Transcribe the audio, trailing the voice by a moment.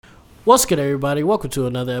What's good, everybody? Welcome to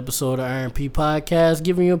another episode of RMP Podcast,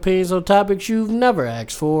 giving you opinions on topics you've never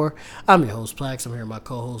asked for. I'm your host, Plax. I'm here with my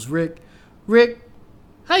co-host, Rick. Rick,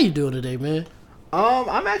 how you doing today, man?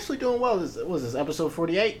 I'm actually doing well. Was this episode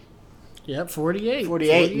 48? Yep, 48.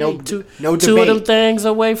 48. No debate. Two of them things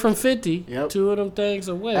away from 50. Yep. Two of them things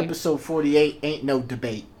away. Episode 48 ain't no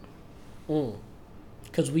debate.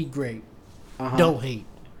 Because we great. Don't hate.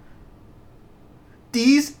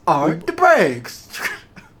 These are the breaks.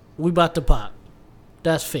 We about to pop.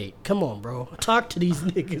 That's fake. Come on, bro. Talk to these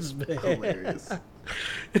niggas, man. Hilarious.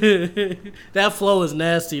 That flow is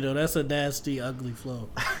nasty, though. That's a nasty, ugly flow.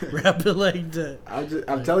 Rap it like that.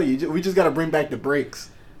 I'm telling you, we just got to bring back the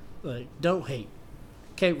breaks. Like, don't hate.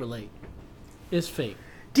 Can't relate. It's fake.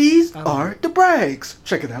 These are the breaks.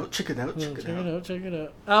 Check it out. Check it out. Check it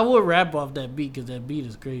out. I would rap off that beat because that beat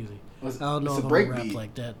is crazy. I don't know if I'm going to rap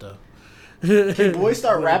like that, though. Can boys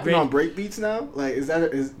start rapping on break beats now? Like,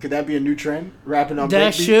 could that be a new trend? Rapping on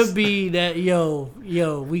break beats? That should be that. Yo,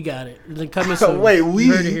 we got it. Coming soon. Wait,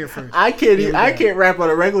 you heard it here first. I can't rap on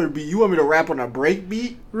a regular beat. You want me to rap on a break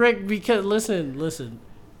beat? Rick, because listen.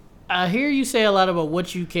 I hear you say a lot about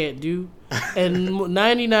what you can't do, and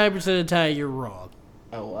 99% of the time you're wrong.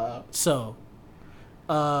 Oh wow. So,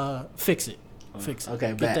 fix it.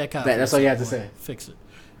 Okay, bet. That's all you have to say. Fix it.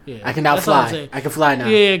 Yeah, I can now fly. I can fly now.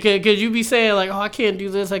 Yeah, cause you be saying like, oh, I can't do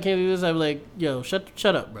this. I'm like, yo, shut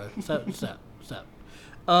up, bro. Stop.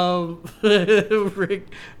 Rick,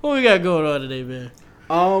 what we got going on today, man?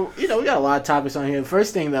 We got a lot of topics on here.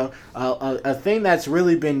 First thing though, a thing that's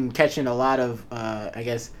really been catching a lot of,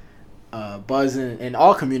 buzz in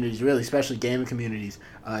all communities, really, especially gaming communities.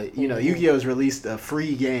 Yu-Gi-Oh! Has released a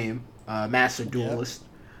free game, Master Duelist.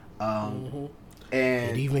 And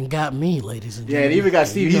it even got me, ladies and gentlemen. Yeah, it even got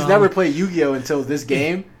Steve. He's never played Yu-Gi-Oh! Until this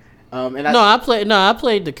game. I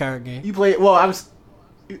played the card game. You played? Well,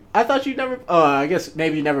 I thought you never. Oh, I guess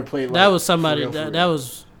maybe you never played. That was somebody. That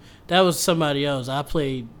was somebody else. I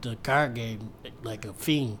played the card game like a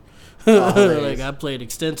fiend. Like I played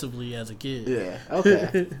extensively as a kid. Yeah.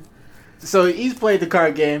 Okay. So he's played the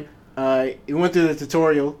card game. He went through the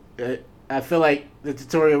tutorial. I feel like the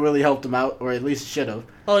tutorial really helped him out, or at least should have.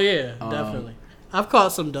 Oh yeah, definitely. I've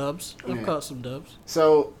caught some dubs.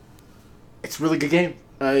 So it's a really good game.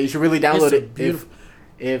 You should really download it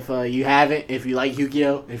if you haven't. If you like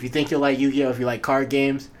Yu-Gi-Oh, if you think you'll like Yu-Gi-Oh, if you like card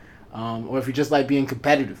games, or if you just like being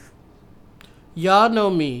competitive. Y'all know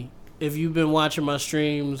me. If you've been watching my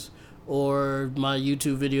streams or my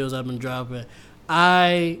YouTube videos I've been dropping,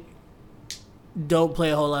 I don't play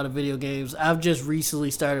a whole lot of video games. I've just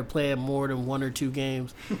recently started playing more than one or two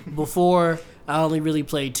games. Before, I only really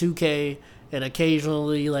played 2K and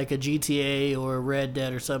occasionally like a GTA or a Red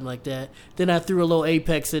Dead or something like that. Then I threw a little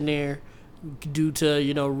Apex in there due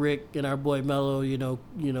to, Rick and our boy Mello,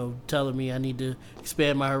 telling me I need to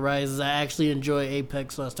expand my horizons. I actually enjoy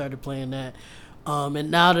Apex, so I started playing that.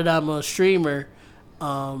 And now that I'm a streamer,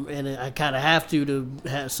 and I kind of have to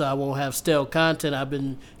so I won't have stale content, I've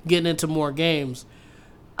been getting into more games.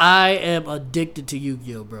 I am addicted to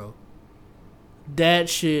Yu-Gi-Oh, bro. That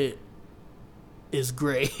shit is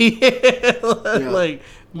great. Like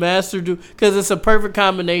Master Duel, because it's a perfect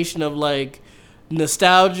combination of like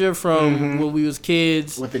nostalgia from when we was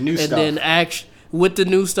kids with the new stuff, and then with the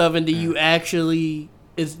new stuff, and then you actually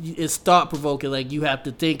it's thought provoking. Like you have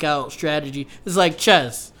to think out strategy. It's like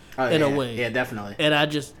chess in a way. Yeah, definitely. And I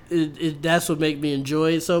just that's what makes me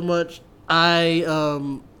enjoy it so much.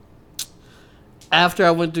 After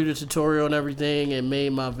I went through the tutorial and everything and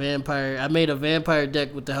made I made a vampire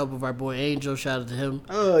deck with the help of our boy Angel. Shout out to him.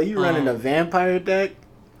 Oh, you running a vampire deck?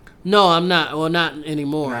 No, I'm not. Well, not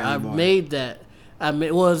anymore. I made that.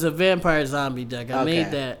 It's a vampire zombie deck. I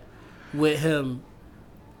made that with him,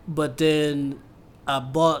 but then I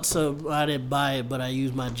bought some. I didn't buy it, but I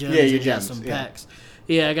used my gems. Yeah, your and gems. Got some packs.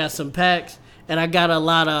 Yeah, I got some packs. And I got a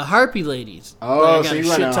lot of Harpy ladies. Oh, so you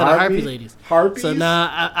got a shit ton of Harpy ladies. Harpies? So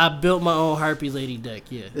now I built my own Harpy lady deck,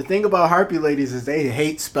 yeah. The thing about Harpy ladies is they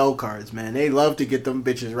hate spell cards, man. They love to get them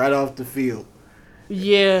bitches right off the field.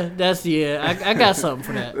 Yeah, I got something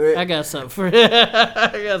for that. I got something for it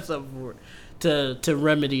to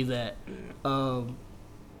remedy that.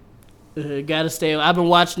 Gotta stay. I've been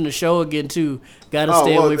watching the show again too. Gotta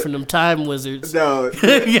stay away from them time wizards. No,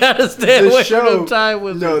 gotta stay away from them time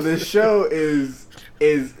wizards. No, the show is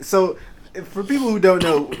so. For people who don't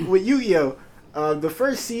know, with Yu-Gi-Oh, the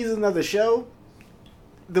first season of the show,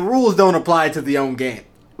 the rules don't apply to the own game.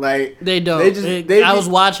 Like they don't. I was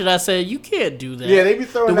watching. I said, "You can't do that." Yeah, they be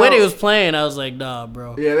throwing the way they was playing. I was like, "Nah,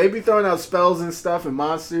 bro." Yeah, they be throwing out spells and stuff and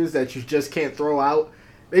monsters that you just can't throw out.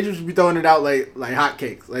 They just be throwing it out like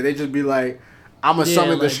hotcakes. Like they just be like, I'm gonna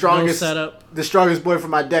summon like, the strongest boy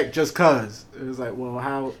from my deck just cause. It was like, well,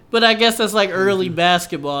 how? But I guess that's like early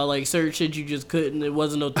basketball, like certain shit you just couldn't. It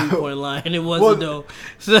wasn't no 3-point line. It wasn't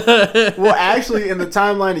Well, actually, in the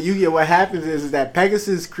timeline of Yu-Gi-Oh, what happens is that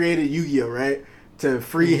Pegasus created Yu-Gi-Oh, right, to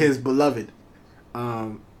free his beloved,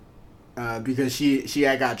 because she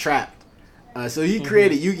had got trapped. So he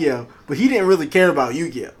created Yu-Gi-Oh, but he didn't really care about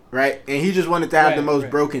Yu-Gi-Oh, right? And he just wanted to have the most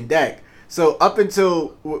broken deck. So up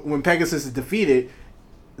until when Pegasus is defeated,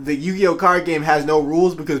 the Yu-Gi-Oh card game has no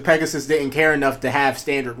rules because Pegasus didn't care enough to have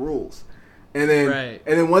standard rules. And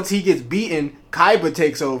then once he gets beaten, Kaiba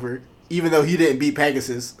takes over, even though he didn't beat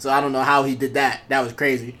Pegasus. So I don't know how he did that. That was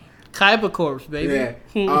crazy. Kaiba corpse, baby.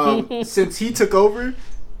 Yeah. Since he took over,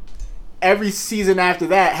 every season after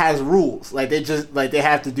that has rules. Like they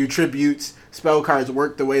have to do tributes. Spell cards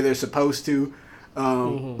work the way they're supposed to.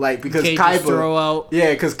 Like because Kaiba throw out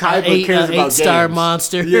because Kaiba cares about games. 8-star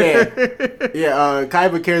monster.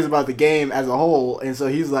 Kaiba cares about the game as a whole, and so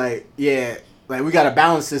he's like, like we gotta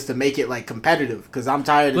balance this to make it like competitive. Because I'm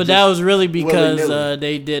tired. But that was really because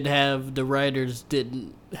the writers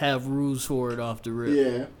didn't have rules for it off the rip.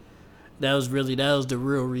 Yeah. That was the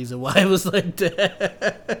real reason why it was like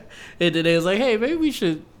that. And then they was like, hey, maybe we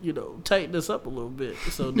should, tighten this up a little bit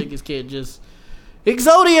so niggas can't just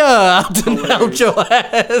Exodia out your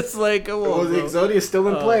ass. Like, come on, bro. Exodia is still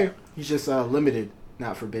in play. He's just limited,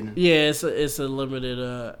 not forbidden. Yeah, it's a limited.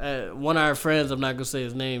 One of our friends, I'm not gonna say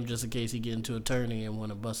his name just in case he get into a tourney and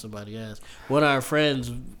want to bust somebody's ass. One of our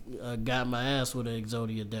friends got my ass with an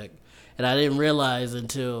Exodia deck. And I didn't realize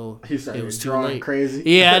until it was too late. Crazy.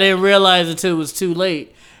 Yeah, I didn't realize until it was too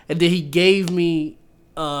late. And then he gave me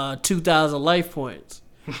 2,000 life points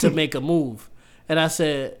to make a move. And I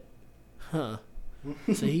said, so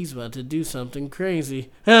he's about to do something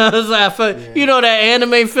crazy. I was like, you know that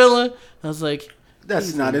anime feeling? I was like,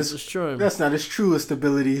 that's not his truest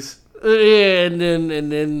abilities. Yeah, and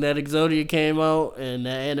then that Exodia came out and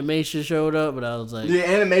that animation showed up, and I was like, the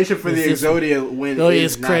animation for the Exodia win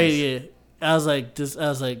is nice. Crazy. I was like,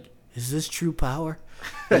 is this true power?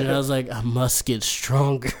 And I was like, I must get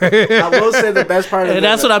stronger. I will say the best part of and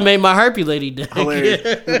that's what I made my Harpy Lady deck. Hilarious.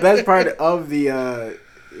 The best part of the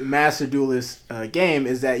Master Duelist game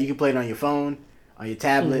is that you can play it on your phone, on your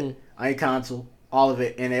tablet, on your console, all of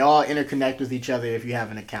it, and they all interconnect with each other if you have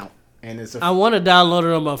an account. And I want to download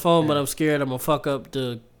it on my phone, but I'm scared I'm gonna fuck up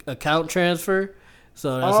the account transfer.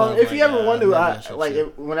 So that's if you ever want to,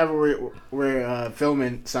 whenever we're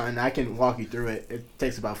filming something, I can walk you through it. It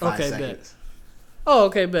takes about 5 seconds. Bet. Oh,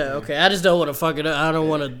 okay, bet. Yeah. Okay, I just don't want to fuck it up. I don't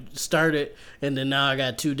want to start it and then now I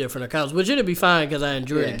got 2 different accounts, which it'd be fine because I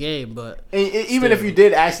enjoy the game. But even if you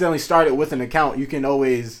did accidentally start it with an account, you can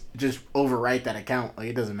always just overwrite that account. Like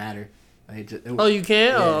it doesn't matter. You can?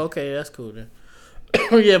 Yeah. Oh, okay, that's cool then.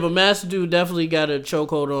 Yeah, but Master Dude definitely got a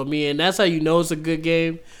chokehold on me, and that's how you know it's a good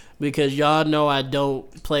game because y'all know I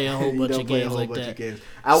don't play a whole bunch of games like that.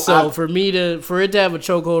 For it to have a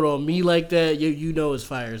chokehold on me like that, you know it's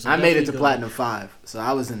fire. So I made it to Platinum 5, so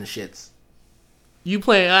I was in the shits.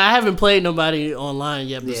 I haven't played nobody online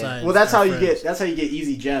yet besides. Well, that's how you get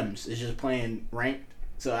easy gems. It's just playing ranked.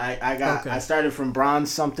 So I started from bronze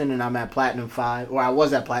something and I'm at Platinum 5, or I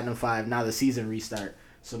was at Platinum 5. Now the season restart.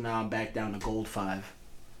 So now I'm back down to Gold 5.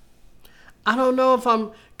 I don't know if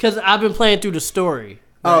because I've been playing through the story.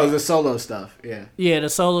 Right? Oh, the solo stuff, yeah. Yeah, the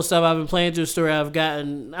solo stuff. I've been playing through the story. I've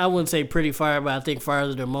gotten, I wouldn't say pretty far, but I think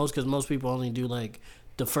farther than most because most people only do like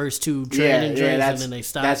the first 2 training drinks and then they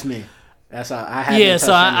stop. That's me. That's how I have. Yeah,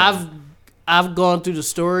 so I've gone through the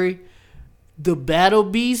story. The Battle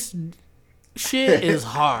Beast shit is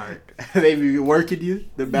hard. They be working you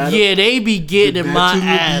the battle. Yeah, they be getting in my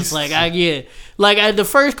ass. Like the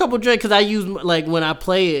first couple drinks because I use like when I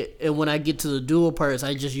play it and when I get to the dual parts,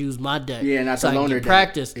 I just use my deck. Yeah, not the loner deck.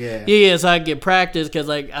 Practice. Yeah. So I get practice because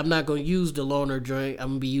like I'm not gonna use the loner drink. I'm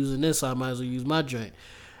gonna be using this, so I might as well use my drink.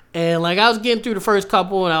 And like I was getting through the first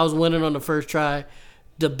couple and I was winning on the first try.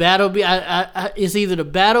 The Battle Beast, it's either the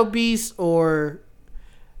Battle Beast or.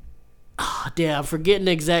 I'm forgetting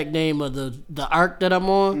the exact name of the arc that I'm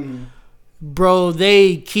on. Mm-hmm. Bro,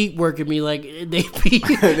 they keep working me like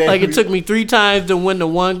it took me 3 times to win the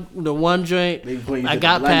one joint. I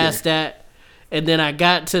got past that, and then I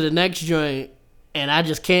got to the next joint, and I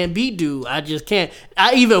just can't beat dude. I just can't.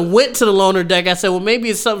 I even went to the loner deck. I said, well, maybe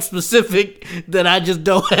it's something specific that I just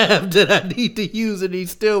don't have that I need to use, and he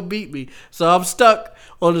still beat me. So I'm stuck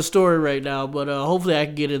on the story right now, but hopefully I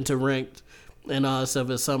can get into ranked and all that stuff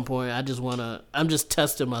at some point. I'm just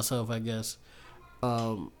testing myself, I guess.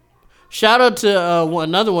 Shout out to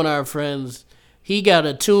another one of our friends. He got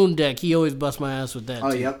a tune deck. He always busts my ass with that.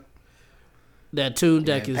 Oh, too. Yep. That Toon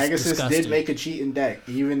deck is Pegasus disgusting. did make a cheating deck.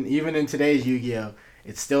 Even in today's Yu-Gi-Oh,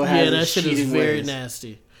 it still has that shit is cheating very ways.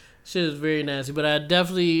 nasty. Shit is very nasty. But I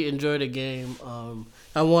definitely enjoy the game.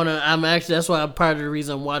 That's why part of the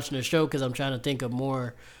reason I'm watching the show, because I'm trying to think of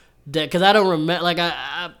more deck. Because I don't remember, like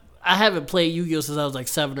I haven't played Yu-Gi-Oh since I was like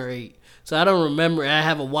 7 or 8. So I don't remember. I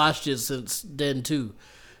haven't watched it since then too.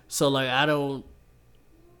 So like I don't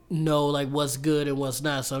know like what's good and what's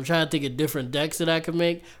not. So I'm trying to think of different decks that I can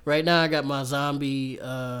make. Right now I got my zombie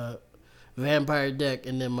vampire deck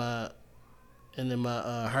and then my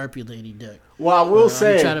Harpy Lady deck. Well, I will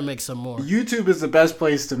say, I'm trying to make some more. YouTube is the best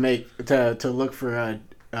place to look for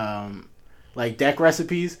like deck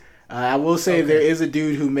recipes. I will say there is a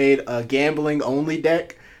dude who made a gambling only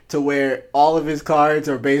deck to where all of his cards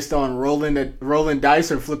are based on rolling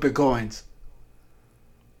dice or flipping coins.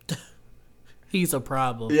 He's a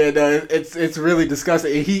problem. Yeah, no, it's really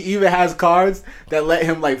disgusting. He even has cards that let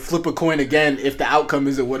him like flip a coin again if the outcome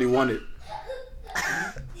isn't what he wanted.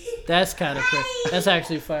 That's kind of crazy. That's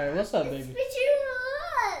actually fire. What's up, baby?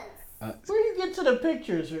 Where you get to the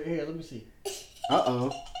pictures right here? Let me see.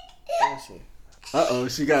 Let me see.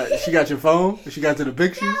 She got your phone? She got to the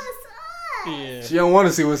pictures? Yeah. She don't want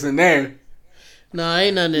to see what's in there. No,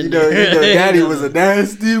 ain't nothing in there. You know, Daddy was a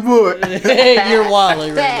nasty boy. You're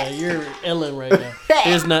wilding right now. You're illin' right now.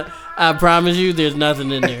 There's not. I promise you, there's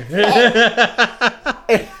nothing in there.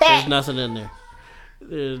 There's nothing in there.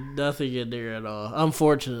 There's nothing in there at all.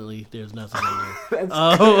 Unfortunately, there's nothing in there.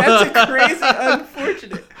 That's a crazy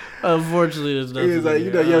unfortunate. Unfortunately, there's nothing. He was like, in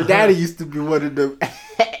you there. know, your daddy used to be one of them.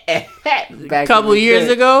 Couple years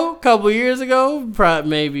ago, probably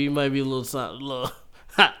maybe might be a little something,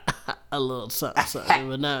 a little something,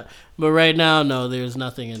 but not. But right now, no, there's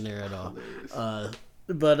nothing in there at all.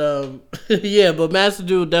 Yeah, but Master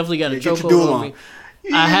Duel definitely got a chokehold on me.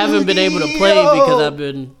 I haven't been able to play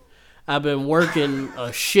because I've been working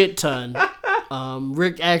a shit ton.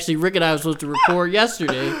 Rick and I were supposed to record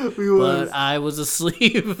yesterday, but I was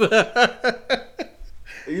asleep.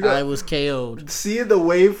 I was KO'd. Seeing the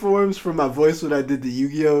waveforms from my voice when I did the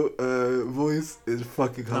Yu-Gi-Oh voice is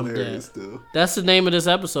fucking hilarious, still. That's the name of this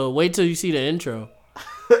episode. Wait till you see the intro.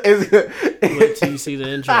 Wait till you see the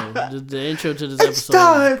intro. The intro to this episode. It's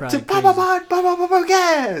time to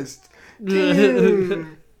podcast.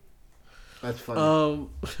 That's funny.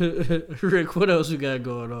 Rick, what else you got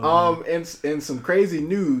going on? In some crazy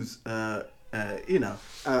news, I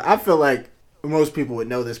feel like most people would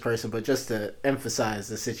know this person, but just to emphasize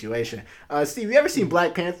the situation, Steve, you ever seen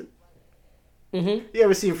Black Panther? Mm-hmm. You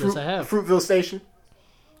ever seen Yes, I have. Fruitville Station?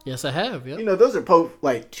 Yes, I have. Yep. You know, those are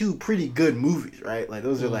like two pretty good movies, right? Like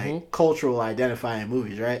those are like cultural identifying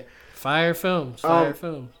movies, right? Fire films.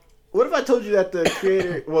 What if I told you that the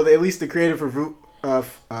creator, well, at least the creator for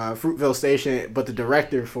Fruitville Station, but the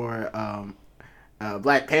director for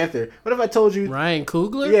Black Panther. What if I told you Ryan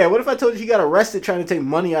Coogler? Yeah. What if I told you he got arrested trying to take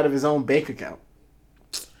money out of his own bank account?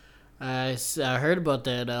 I heard about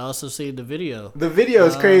that. I also seen the video. The video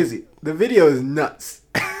is crazy. The video is nuts.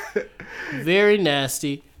 Very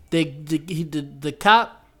nasty. The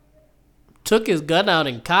cop took his gun out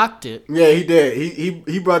and cocked it. Yeah, he did.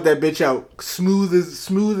 He brought that bitch out smooth as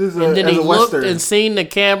and then as he a looked Western. and seen the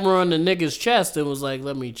camera on the nigga's chest and was like,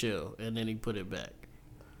 "Let me chill," and then he put it back.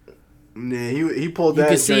 Yeah, he pulled that. You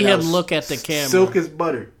can see him out look at the camera. Silk as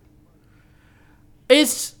butter.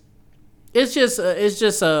 It's just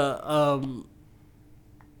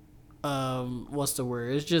what's the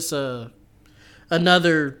word? It's just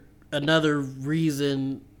another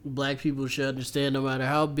reason black people should understand no matter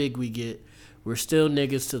how big we get, we're still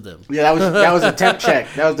niggas to them. Yeah, that was a temp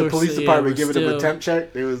check. That was the police department giving them a temp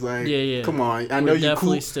check. It was like, come on, I know you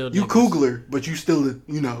cool, you Coogler, but you still,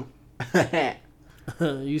 you know.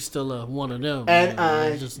 You still one of them. And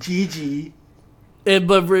GG.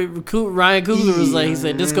 But Ryan Coogler was like, he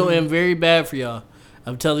said, this going to end very bad for y'all.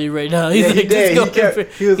 I'm telling you right now. He's like,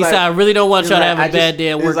 he said, I really don't want y'all to have a bad day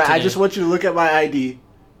at work today. I just want you to look at my ID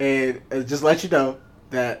and just let you know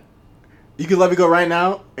that you can let me go right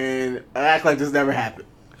now and act like this never happened.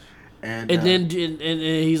 And then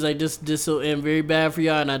he's like, this will end very bad for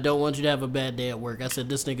y'all, and I don't want you to have a bad day at work. I said,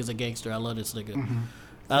 this nigga's a gangster. I love this nigga. Mm-hmm.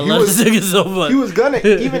 I love this nigga so much. He was gonna,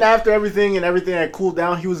 even after everything had cooled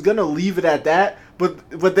down, he was gonna leave it at that.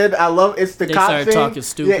 But then I love it's the cop thing. They started talking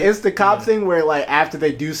stupid. Yeah, it's the cop thing where like after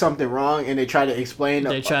they do something wrong and they try to explain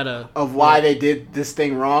of why they did this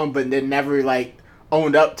thing wrong, but then never like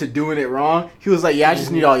owned up to doing it wrong. He was like, "Yeah, I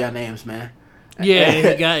just need all y'all names, man."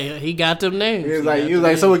 Yeah, he got them names. He was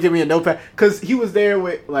like, "Someone give me a notepad," because he was there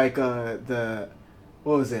with like the.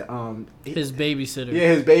 What was it? His babysitter. Yeah,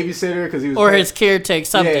 his babysitter because he was his caretaker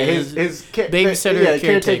something. Yeah, his babysitter,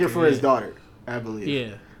 caretaker for his daughter. I believe.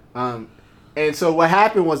 Yeah. And so what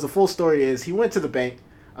happened was, the full story is, he went to the bank.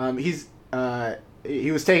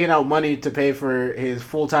 He was taking out money to pay for his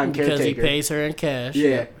full-time caretaker. Because he pays her in cash.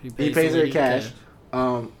 Yeah, he pays her in cash,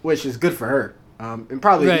 which is good for her. And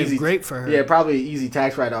probably easy. Great for her. Yeah, probably easy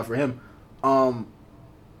tax write-off for him.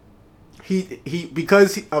 He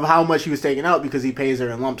because of how much he was taking out, because he pays her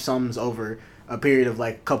in lump sums over a period of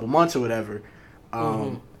like a couple months or whatever.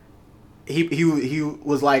 He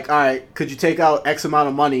was like, all right, could you take out X amount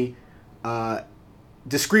of money,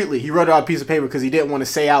 discreetly? He wrote it on a piece of paper because he didn't want to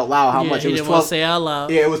say out loud how much. He didn't want to say out loud.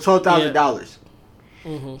 Yeah, it was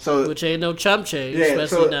 $12,000. So, which ain't no chump change,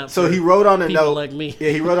 especially not so he wrote on a note like me. Yeah,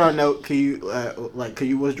 he wrote on a note, could you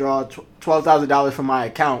withdraw $12,000 from my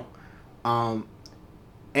account, and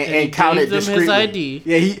count it discreetly. His ID.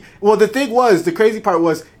 Yeah, the thing was, the crazy part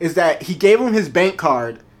is that he gave him his bank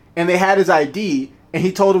card and they had his ID, and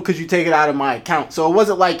he told him, could you take it out of my account? So it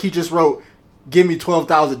wasn't like he just wrote, give me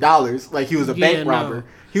 $12,000, like he was a bank robber.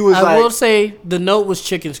 He was I will say the note was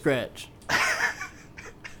chicken scratch.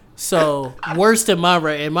 So, worse than my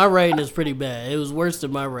writing. And my writing is pretty bad. It was worse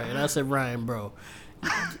than my writing. I said, Ryan, bro,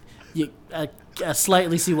 I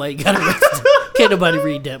slightly see why you got arrested. Can't nobody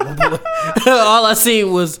read that, my boy. All I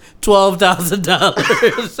seen was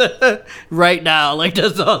 $12,000 right now. Like,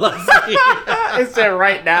 that's all I seen. It said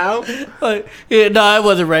right now? Like, yeah, no, it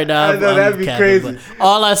wasn't right now. I know, that'd be crazy.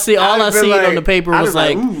 All I seen on the paper was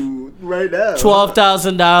like, ooh, right now.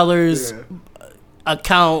 $12,000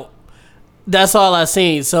 account. That's all I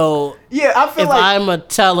seen. So yeah, I feel if I'm a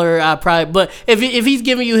teller, I probably. But if he's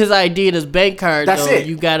giving you his ID and his bank card, that's though, it.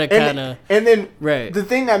 You gotta kind of. And then right. The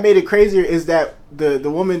thing that made it crazier is that the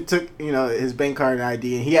woman took his bank card and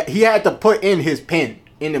ID, and he had to put in his PIN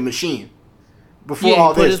in the machine before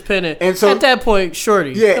all this. Put his PIN in. And so at that point,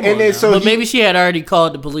 shorty. Yeah, and then but maybe she had already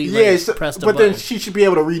called the police. Yeah, pressed the but button. then she should be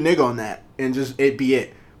able to renege on that and just it be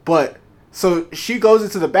it. But so she goes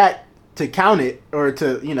into the back to count it, or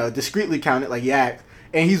to discreetly count it like he asked.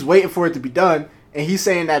 And he's waiting for it to be done, and he's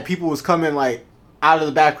saying that people was coming like out of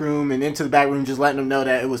the back room and into the back room, just letting them know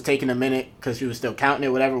that it was taking a minute because she was still counting it,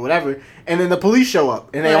 whatever. And then the police show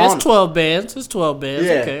up, and it's 12 bands. It's 12 bands.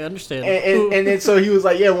 Yeah. Okay, I understand. And then so he was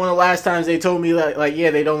like, yeah, one of the last times they told me like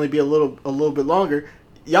yeah, they'd only be a little bit longer.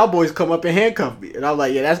 Y'all boys come up and handcuff me, and I'm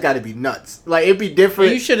like, yeah, that's got to be nuts. Like it'd be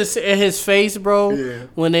different. You should have seen his face, bro. Yeah.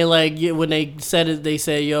 When they said it, they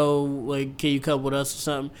said, "Yo, like, can you come with us or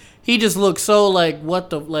something?" He just looked so like,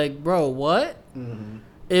 what the, like, bro, what? Mm-hmm.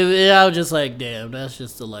 I was just like, damn, that's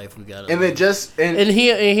just the life we got. And then and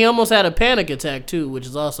he almost had a panic attack too, which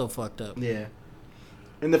is also fucked up. Yeah.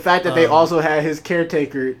 And the fact that they also had his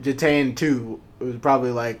caretaker detained too was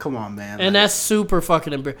probably like, come on, man. And that's super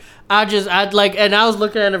fucking embarrassing. I was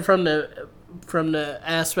looking at it from the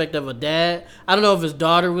aspect of a dad. I don't know if his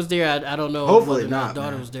daughter was there. I don't know. Hopefully not. His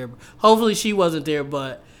daughter was there. Hopefully she wasn't there,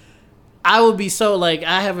 but I would be so like,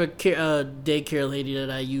 I have a daycare lady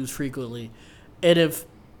that I use frequently, and if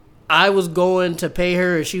I was going to pay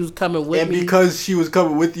her and she was coming with me, and because she was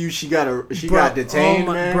coming with you, she got detained,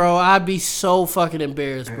 man. Bro, I'd be so fucking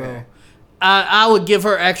embarrassed, bro. I would give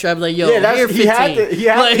her extra. I'd be like, yo, here 15. He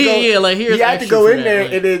had to go in there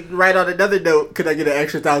like, and then write on another note, could I get an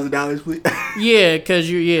extra $1,000, please? Yeah, because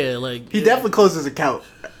he definitely closed his account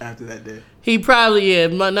after that day. He probably,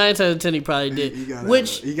 9 times out of 10, he probably did. He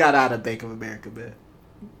got out of Bank of America, man.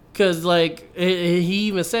 Because, like, he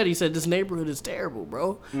even said, this neighborhood is terrible,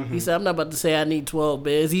 bro. Mm-hmm. He said, I'm not about to say I need 12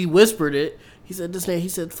 beds. He whispered it. He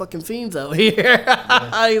said, fucking fiends out here.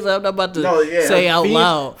 Yeah. He said, I'm not about to say out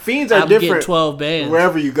loud. Fiends are different 12 bands.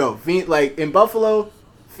 Wherever you go. Fiends, like, in Buffalo,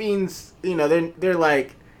 fiends, they're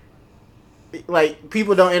like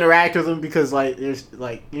people don't interact with them because like there's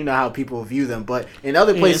like how people view them, but in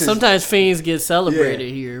other places sometimes fiends get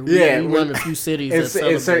celebrated here. We run a few cities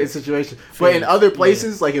in certain situations, but in other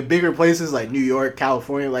places like in bigger places like New York,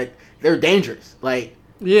 California, like they're dangerous. Like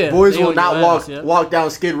boys will not walk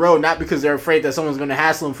down Skid Row, not because they're afraid that someone's going to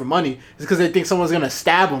hassle them for money. It's because they think someone's going to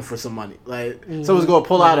stab them for some money. Like someone's going to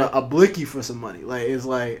pull out a blicky for some money. Like it's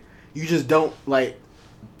like you just don't like.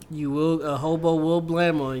 A hobo will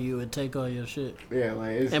blame on you and take all your shit. Yeah,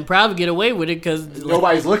 like and probably get away with it because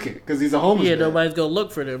nobody's looking because he's a homeless. Yeah, nobody's gonna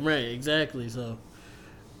look for them, right? Exactly. So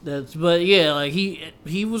but yeah, like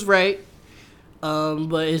he was right.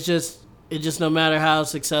 But it's just no matter how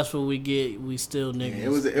successful we get, we still niggas.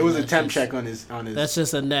 Yeah, it was a temp check on his. That's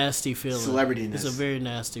just a nasty feeling. Celebrityness. It's a very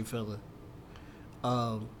nasty feeling.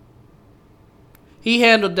 He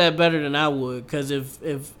handled that better than I would because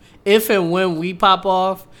if and when we pop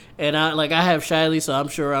off, and I have Shiley, so I'm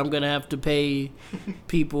sure I'm gonna have to pay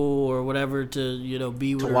people or whatever to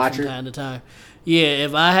be with her from time to time. Yeah,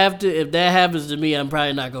 if that happens to me, I'm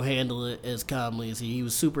probably not gonna handle it as calmly as he. He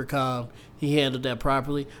was super calm. He handled that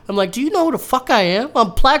properly. I'm like, do you know who the fuck I am?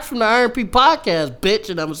 I'm Plaque from the RMP podcast, bitch,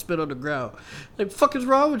 and I'm gonna spit on the ground. Like, fuck is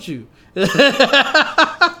wrong with you? They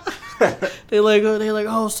like,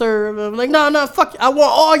 oh, sir. I'm like, no, fuck you. I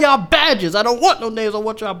want all y'all badges. I don't want no names. I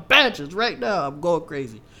want y'all badges right now. I'm going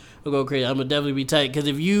crazy. I'm gonna definitely be tight because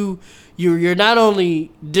if you're not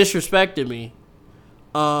only disrespecting me.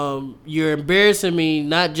 You're embarrassing me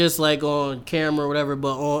not just like on camera or whatever,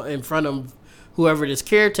 but in front of whoever this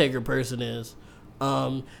caretaker person is.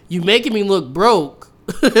 You making me look broke.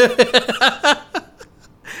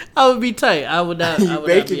 I would be tight. I would not. You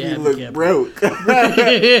making me look broke.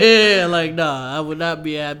 Yeah, like nah, I would not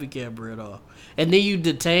be a happy camper at all. And then you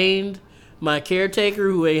detained my caretaker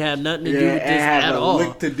who ain't had nothing to do with this at all.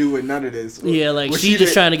 Lick to do with none of this. Yeah, like she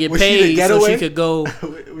just trying to get paid so she could go.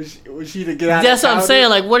 was she to get out? That's what I'm saying.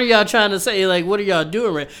 Like, what are y'all trying to say? Like, what are y'all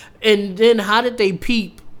doing? Right? And then how did they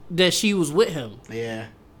peep that she was with him? Yeah.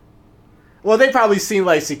 Well, they probably seen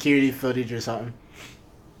like security footage or something.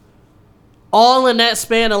 All in that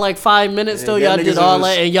span of like 5 minutes, though, y'all did all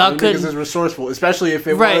that, and y'all couldn't. Niggas is resourceful, especially if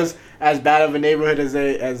it was as bad of a neighborhood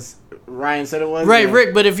as Ryan said it was. Right, yeah.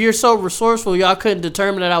 Rick, but if you're so resourceful, y'all couldn't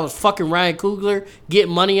determine that I was fucking Ryan Coogler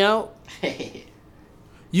getting money out?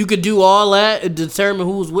 You could do all that and determine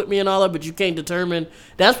who was with me and all that, but you can't determine.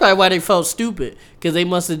 That's probably why they felt stupid, because they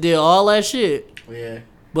must have did all that shit. Yeah.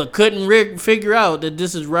 But couldn't Rick figure out that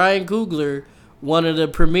this is Ryan Coogler, one of the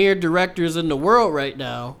premier directors in the world right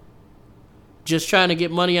now, just trying to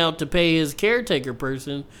get money out to pay his caretaker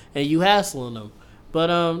person, and you hassling them.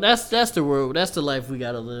 But that's the world. That's the life we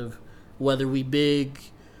gotta live. Whether we big,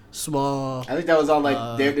 small. I think that was all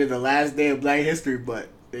like they did the last day of Black History, but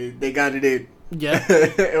they got it in. Yeah,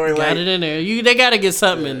 got it in there. They gotta get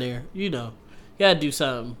something in there. You know, gotta do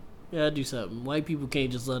something. White people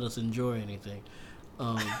can't just let us enjoy anything.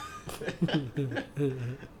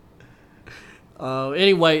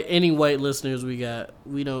 Any white listeners we got,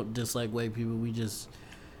 we don't dislike white people. We just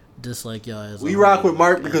dislike y'all as we rock with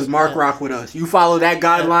Mark because Mark rock with us. You follow that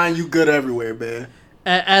guideline, you good everywhere, man.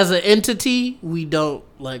 As an entity, we don't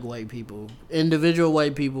like white people. Individual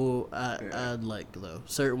white people, I like though.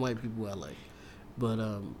 Certain white people I like, but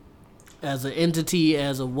as an entity,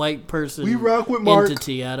 as a white person, we rock with Mark.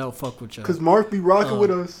 Entity, I don't fuck with y'all because Mark be rocking with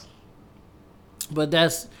us. But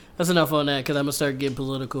that's enough on that because I'm gonna start getting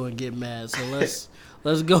political and get mad. So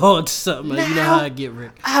let's go on to something. Now, you know how I get,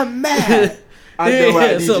 Rick. I'm mad. I know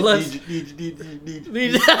I need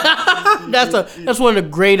That's one of the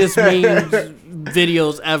greatest memes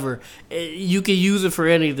videos ever. You can use it for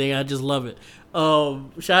anything. I just love it.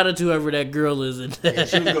 Shout out to whoever that girl is. Yeah,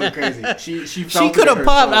 she was going crazy. She could have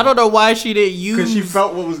popped. Soul. I don't know why she didn't use because she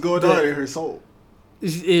felt what was going on in her soul.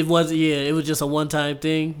 It was it was just a one-time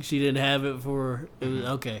thing. She didn't have it for. It was,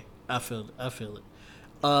 okay, I feel it.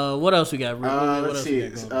 What else we got? Let's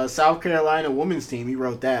see. South Carolina women's team. He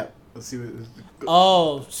wrote that. Let's see. And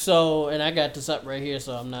I got this up right here,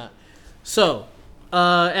 so I'm not. So,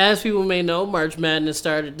 as people may know, March Madness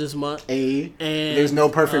started this month. And there's no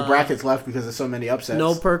perfect brackets left because of so many upsets.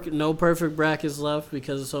 No perfect brackets left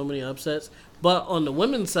because of so many upsets. But on the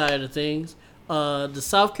women's side of things, the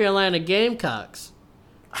South Carolina Gamecocks.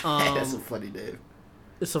 That's a funny name.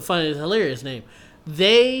 It's hilarious name.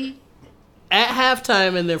 They, at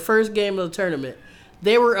halftime in their first game of the tournament,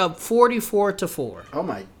 they were up 44-4. Oh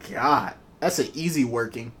my God. That's an easy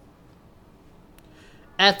working.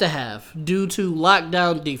 At the half, due to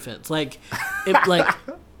lockdown defense. Like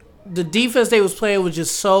the defense they was playing was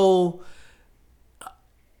just so...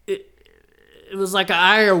 It was like an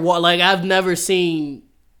iron wall. Like, I've never seen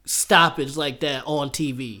stoppage like that on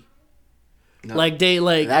TV. No. Like,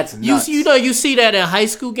 that's nuts. You see that in high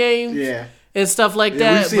school games? Yeah. And stuff like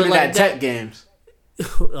that. We've seen it at Tech games.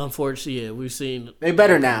 Unfortunately, yeah, we've seen they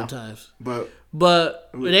better now. Times. But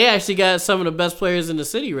they actually got some of the best players in the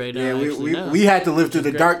city right now. Yeah, we had to live through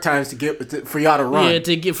the dark times for y'all to run. Yeah,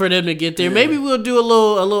 for them to get there. Yeah. Maybe we'll do a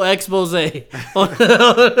little expose. We'll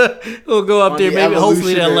go up there. Maybe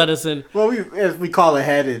hopefully they'll let us in. Well, if we call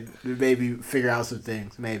ahead and maybe figure out some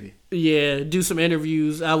things, maybe. Yeah, do some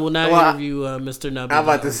interviews. I will not interview Mr. Nubby. I'm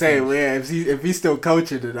about to say, if he's still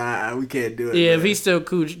coaching, then we can't do it. Yeah, man. If he's still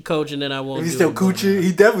coaching, then I won't. If he's still cooching,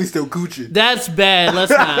 he definitely still cooching. That's bad.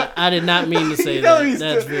 Let's not. I did not mean to say that.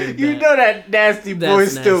 That's very bad. You know that nasty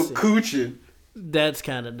boy's still cooching. That's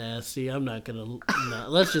kind of nasty. I'm not gonna. No,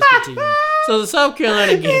 let's just continue. So the South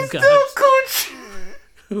Carolina Gamecocks. He's still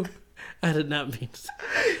cooching. I did not mean to say.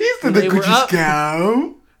 He's still the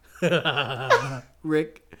coochie scout.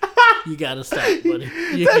 Rick. You gotta stop, buddy.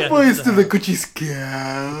 That boy is still a Gucci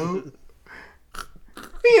scout.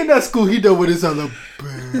 He in that school. He know what it's all about.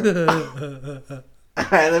 All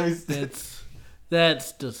right, let me.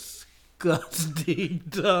 That's disgusting,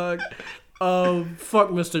 dog. Fuck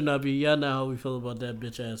Mr. Nubby. Y'all know how we feel about that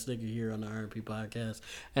bitch ass nigga here on the R&P podcast,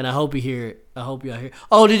 and I hope you hear it. I hope y'all hear it.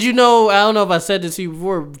 Oh, did you know? I don't know if I said this to you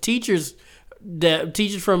before. Teachers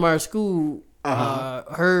from our school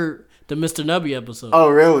heard the Mr. Nubby episode. Oh,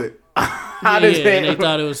 really? And they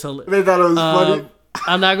thought it was hilarious. They thought it was funny.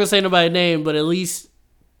 I'm not gonna say nobody's name, but at least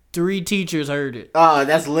 3 teachers heard it. Oh,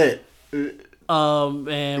 that's lit.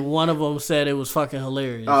 And one of them said it was fucking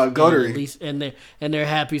hilarious. Goatery. And they're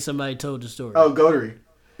happy somebody told the story. Oh, Goatery.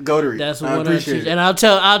 That's one of the teachers. And I'll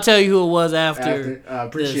tell you who it was after.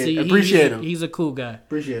 Appreciate him. He's a cool guy.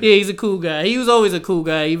 Appreciate him. Yeah, he's a cool guy. He was always a cool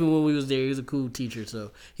guy, even when we was there. He was a cool teacher.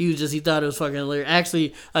 So he thought it was fucking hilarious.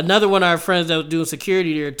 Actually, another one of our friends that was doing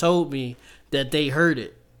security there told me that they heard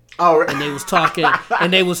it. Oh, and they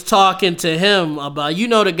was talking to him about, you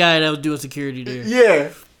know, the guy that was doing security there.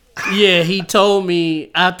 Yeah. Yeah, he told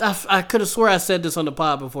me, I could have swore I said this on the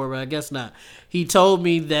pod before, but I guess not. He told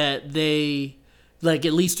me that they, like,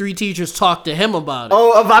 at least 3 teachers talked to him about it.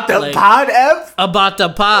 Oh, about the pod, F? About the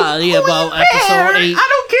pod, yeah, about episode 8 I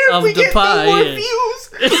don't care if we get pod, more views.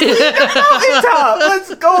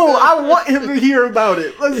 Let's go. I want him to hear about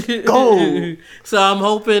it. Let's go. So I'm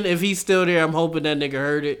hoping, if he's still there, I'm hoping that nigga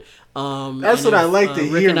heard it. That's what I like to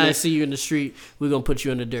hear. Rick and I see you in the street, we're gonna put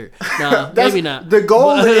you in the dirt. Nah, maybe not. The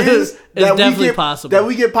goal is that definitely possible. That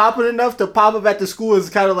we get popping enough to pop up at the school is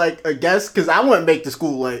kind of like a guest, because I wouldn't make the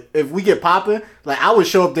school. Like, if we get popping, like, I would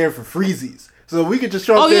show up there for freezies. So we could just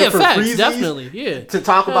show up there for freezies, definitely, to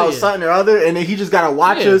talk about something or other, and then he just gotta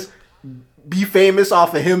watch us be famous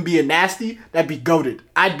off of him being nasty. That'd be goated.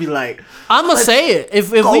 I'd be like, I'm gonna say it.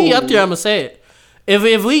 If we up there, I'm gonna say it. If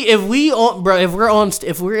we're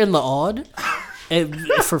in the odd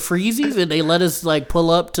for freezies and they let us like pull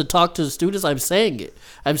up to talk to the students, I'm saying it.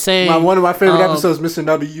 I'm saying one of my favorite episodes, Mr.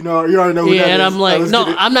 Nubby. You already know who that is. And I'm like, no,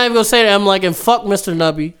 I'm not even gonna say that. I'm like, and fuck Mr.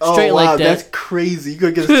 Nubby, straight like that. That's crazy. You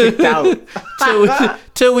gonna get us kicked out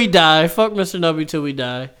till we die. Fuck Mr. Nubby till we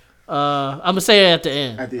die. I'm gonna say it at the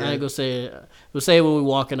end. I ain't gonna say it. We'll say it when we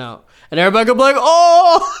walking out. And everybody gonna be like,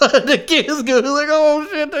 oh, the kid's gonna be like, oh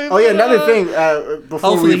shit. Oh yeah, another thing.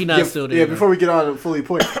 Hopefully he's not still there. Yeah, before we get on fully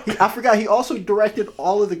point, I forgot he also directed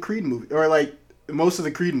all of the Creed movies, or like most of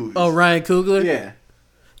the Creed movies. Oh, Ryan Coogler.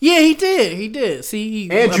 Yeah, he did. See,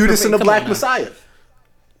 and Judas and the Black Messiah.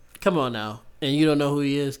 Come on now, and you don't know who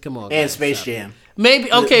he is. Come on. And Space Jam. Maybe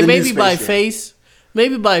maybe by face.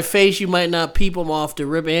 Maybe by face you might not peep him off the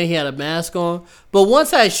rip, and he had a mask on. But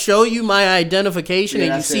once I show you my identification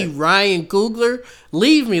and you see Ryan Coogler,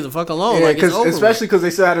 leave me the fuck alone. Yeah, especially because they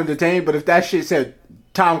still had him detained. But if that shit said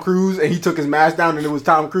Tom Cruise and he took his mask down and it was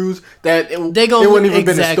Tom Cruise, it wouldn't even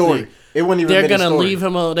been a story. It wouldn't even. They're gonna leave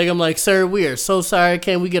him alone. They're gonna be like, "Sir, we are so sorry.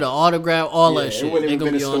 Can we get an autograph? All that shit." They're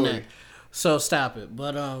gonna be on that. So stop it.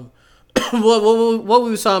 But what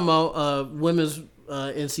we were talking about, women's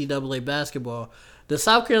NCAA basketball. The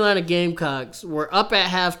South Carolina Gamecocks were up at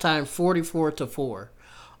halftime, 44-4.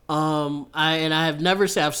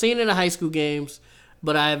 I've seen it in high school games,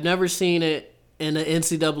 but I have never seen it in an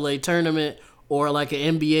NCAA tournament or like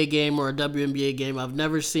an NBA game or a WNBA game. I've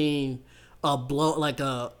never seen a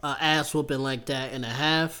ass whooping like that in a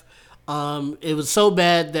half. It was so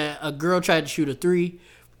bad that a girl tried to shoot a 3.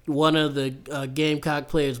 One of the Gamecock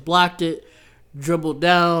players blocked it, dribbled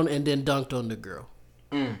down, and then dunked on the girl.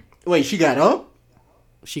 Wait, she got up?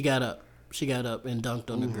 She got up and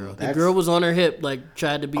dunked on the girl. The girl was on her hip, like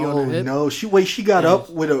tried to be on her hip. Oh no! She got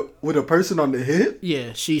up with a person on the hip.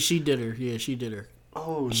 Yeah, she did her. Yeah, she did her.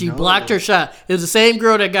 Oh, she blocked her shot. It was the same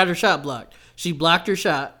girl that got her shot blocked. She blocked her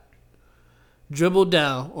shot, dribbled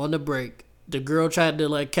down on the break. The girl tried to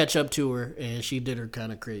like catch up to her, and she did her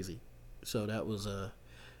kind of crazy. So that was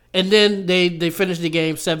and then they finished the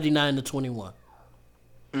game 79-21.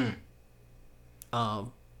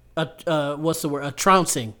 What's the word? A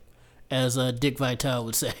trouncing, as Dick Vitale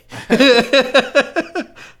would say.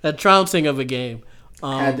 A trouncing of a game.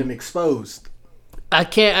 Had them exposed. I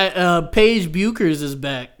can't. Paige Buchers is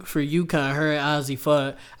back for UConn. Her and Ozzie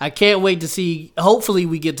Fudd. I can't wait to see. Hopefully,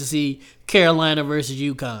 we get to see Carolina versus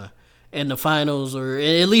UConn in the finals, or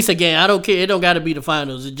at least a game. I don't care. It don't got to be the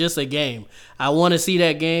finals. It's just a game. I want to see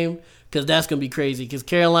that game because that's gonna be crazy. Because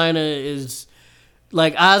Carolina is.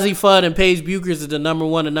 Like, Ozzie Fudd and Paige Buchers is the number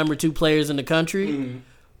 1 and number 2 players in the country.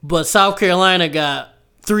 But South Carolina got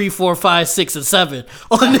 3, 4, 5, 6, and 7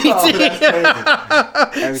 on the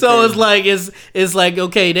team. So it's like,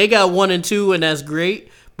 okay, they got 1 and 2, and that's great.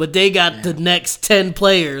 but they got the next 10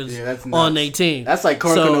 players on their team. That's like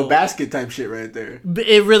Kuroko no Basket type shit right there.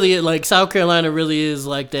 It really is. Like, South Carolina really is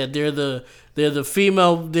like that. They're the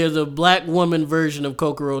black woman version of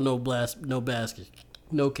Kokoro no Basket.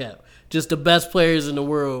 No cap. Just the best players in the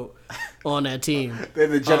world on that team. They're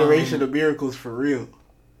the generation of miracles for real.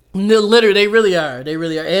 No, literally, they really are. They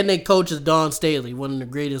really are. And their coach is Dawn Staley, one of the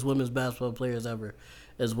greatest women's basketball players ever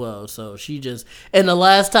as well. So she just... And the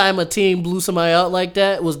last time a team blew somebody out like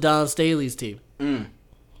that was Dawn Staley's team. When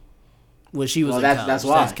she was in college. That's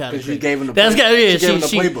why. Because she gave him the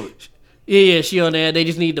playbook. Yeah, she on there. They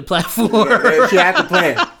just need the platform. She had to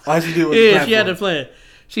play it. Why she do it with the platform? She had to play it.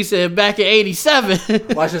 She said back in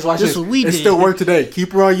 '87. Watch this. This what we did. Still work today.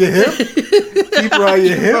 Keep her on your hip. Keep her on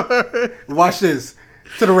your hip. Watch this.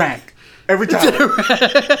 To the rack. Every time.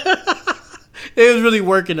 They was really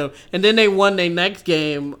working them. And then they won their next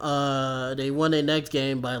game. They won their next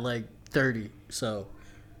game by like 30. So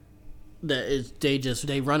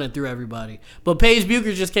they running through everybody. But Paige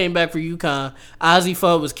Bucher just came back for UConn. Ozzie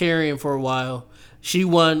Fudd was carrying for a while. Ozzie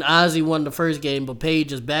won the first game, but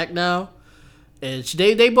Paige is back now. And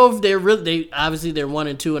they're 1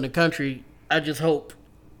 and 2 in the country. I just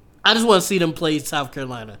want to see them play South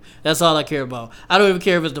Carolina. That's all I care about. I don't even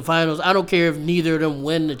care if it's the finals. I don't care if neither of them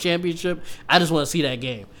win the championship. I just want to see that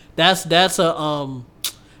game. That's a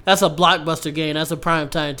blockbuster game. That's a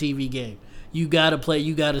primetime TV game. You gotta play.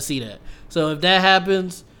 You gotta see that. So if that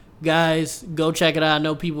happens, guys, go check it out. I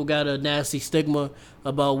know people got a nasty stigma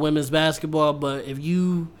about women's basketball, but if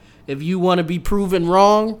you want to be proven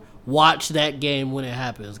wrong, watch that game when it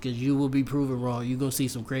happens, because you will be proven wrong. You're gonna see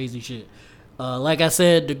some crazy shit. Like I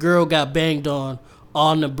said, the girl got banged on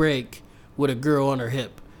the break with a girl on her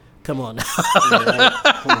hip. Come on now. Come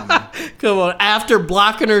on, man. Come on. After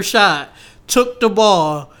blocking her shot, took the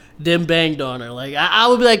ball, then banged on her. Like, I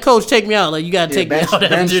would be like, Coach, take me out. Like, you got to take me out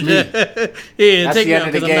after that. Yeah, that's take the me end out.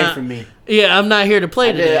 Of the game for me. Yeah, I'm not here to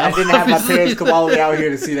play today. I didn't have my parents come all the way out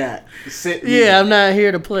here to see that. I'm not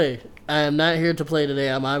here to play. I am not here to play today.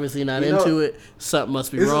 I'm obviously not into it. Something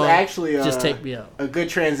must be wrong. This is actually just take me out. A good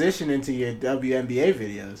transition into your WNBA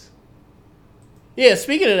videos. Yeah,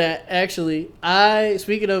 speaking of that, actually,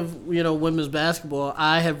 speaking of women's basketball,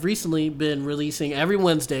 I have recently been releasing every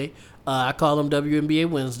Wednesday. I call them WNBA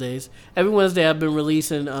Wednesdays. Every Wednesday I've been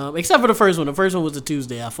releasing, except for the first one. The first one was a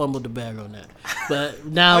Tuesday. I fumbled the bag on that. But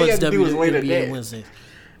now it's WNBA Wednesdays.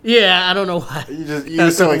 Yeah, I don't know why. You were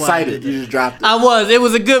so excited. You just dropped it. I was. It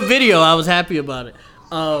was a good video. I was happy about it.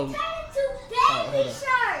 Turn it to Baby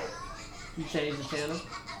Shark. You changed the channel?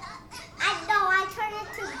 I turned it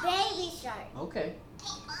to Baby Shark. Okay.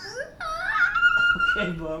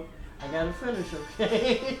 Okay, Bob. I gotta finish,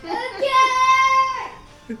 okay?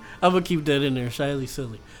 Okay. I'm gonna keep that in there. Shyly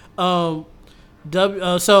silly. So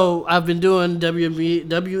I've been doing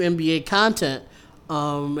WNBA content,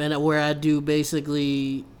 and where I do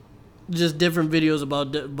basically just different videos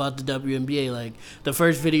about the WNBA. Like, the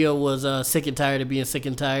first video was sick and tired of being sick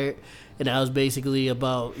and tired, and that was basically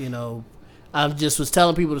about I just was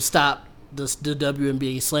telling people to stop the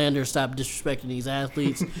WNBA slander, stop disrespecting these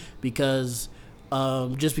athletes because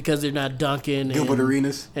just because they're not dunking. Gilbert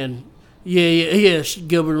Arenas. And yeah,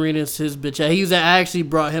 Gilbert Arenas, his bitch. I actually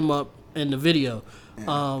brought him up in the video.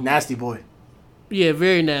 Yeah, nasty boy. Yeah,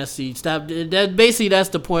 very nasty. Stop. That's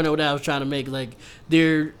the point of what I was trying to make. Like,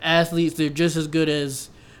 they're athletes. They're just as good as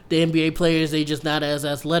the NBA players. They just not as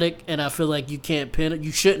athletic. And I feel like you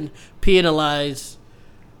shouldn't penalize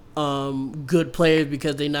good players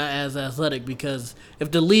because they're not as athletic. Because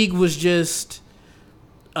if the league was just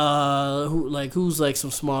who's like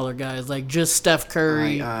some smaller guys, like just Steph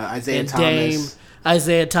Curry, Isaiah and Thomas. Dame,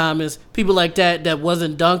 Isaiah Thomas, people like that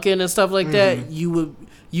wasn't dunking and stuff like that,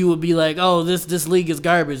 you would be like, oh, this league is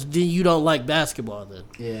garbage. Then you don't like basketball then.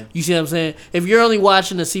 Yeah. You see what I'm saying? If you're only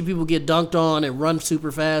watching to see people get dunked on and run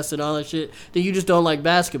super fast and all that shit, then you just don't like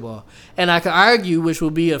basketball. And I could argue, which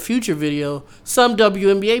will be a future video, some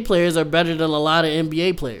WNBA players are better than a lot of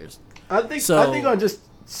NBA players. I think on just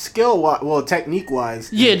technique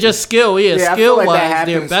wise. Yeah, just skill. Yeah, skill wise,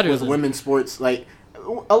 they're better with women's sports. Like,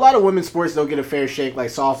 a lot of women's sports don't get a fair shake. Like,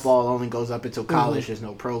 softball only goes up until college. There's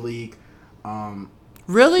no pro league.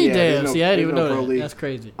 Really? Yeah, damn. See, I didn't even know that. That's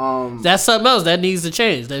crazy. That's something else that needs to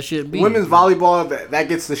change. That shouldn't be. Women's volleyball, that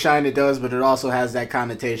gets the shine it does, but it also has that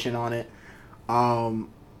connotation on it. Of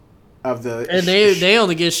the and they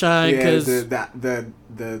only get shine because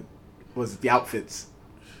the outfits.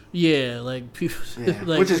 Yeah, like people,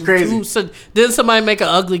 like, which is crazy. Didn't somebody make an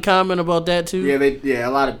ugly comment about that too? Yeah,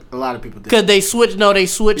 a lot of people did. Because they switched to longer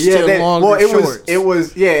shorts. They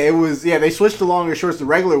switched to longer shorts. The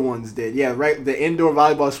regular ones did. Yeah, right. The indoor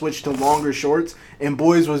volleyball switched to longer shorts, and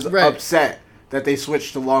boys was upset that they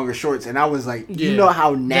switched to longer shorts. And I was like, you know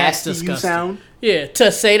how nasty you sound? Yeah,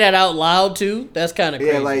 to say that out loud too, that's kind of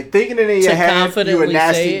crazy. Yeah, like thinking it in your head, you a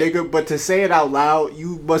nasty nigga, but to say it out loud,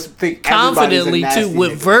 you must think confidently everybody's a nasty too,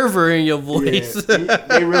 with nigga. fervor in your voice. Yeah,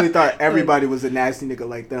 they really thought everybody was a nasty nigga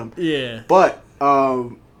like them. Yeah, but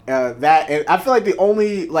that, and I feel like the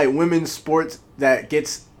only like women's sports that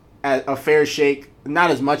gets a fair shake, not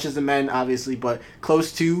as much as the men, obviously, but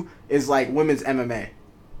close to, is like women's MMA,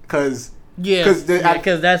 because. Because I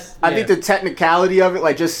think the technicality of it,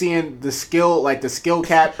 like just seeing the skill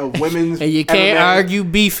cap of women's and you can't MMA, argue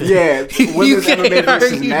beefing. Yeah, women's MMA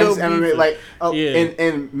versus men's MMA. Like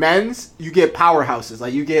in men's, you get powerhouses.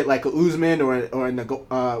 Like you get like a Usman or it's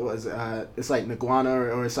like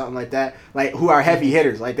Nagwana or something like that. Like who are heavy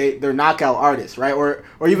hitters. Like they're knockout artists, right? Or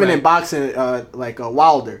even in boxing, like a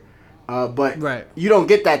Wilder. But you don't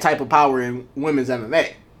get that type of power in women's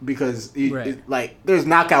MMA. Because there's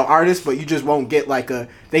knockout artists, but you just won't get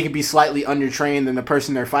they could be slightly undertrained than the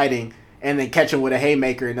person they're fighting, and then catch them with a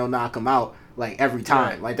haymaker and they'll knock them out like every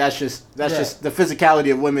time. Like that's just the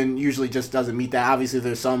physicality of women usually just doesn't meet that. Obviously,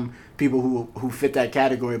 there's some people who fit that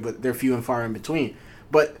category, but they're few and far in between.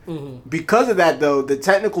 But because of that, though, the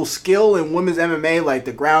technical skill in women's MMA, like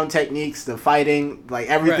the ground techniques, the fighting, like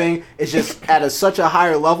everything, is just at such a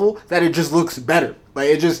higher level that it just looks better. Like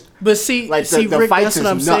it just, but see, the Rick, fights that's what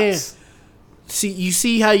I'm nuts. saying. See, you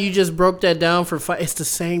see how you just broke that down for fight. It's the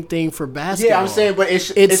same thing for basketball. Yeah, I'm saying, but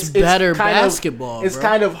it's better basketball. It's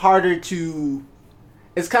kind of harder to.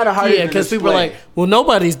 It's kind of harder. Yeah, because people are like, "Well,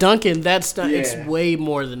 nobody's dunking." That's not. Yeah. It's way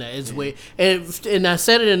more than that. It's way, and I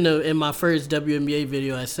said it in my first WNBA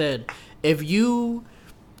video. I said, if you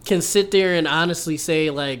can sit there and honestly say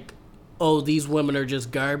like, "Oh, these women are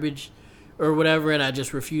just garbage," or whatever, and I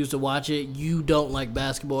just refuse to watch it, you don't like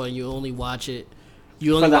basketball, and you only watch it.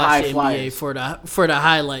 You only watch the NBA for the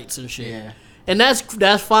highlights and shit. Yeah. And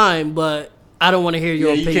that's fine, but I don't want to hear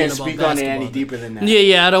your opinion about basketball. You can't speak on it any deeper than that.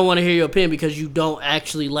 Yeah, I don't want to hear your opinion because you don't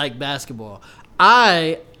actually like basketball.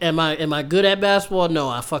 Am I good at basketball? No,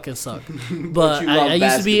 I fucking suck. But I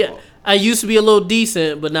used to be a little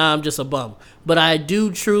decent, but now I'm just a bum. But I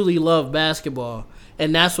do truly love basketball,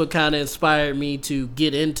 and that's what kind of inspired me to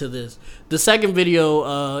get into this. The second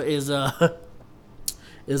video is a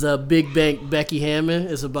Big Bank Becky Hammon.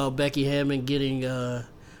 It's about Becky Hammon getting $1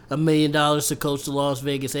 million to coach the Las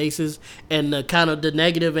Vegas Aces, and the kind of the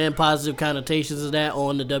negative and positive connotations of that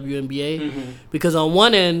on the WNBA. Because on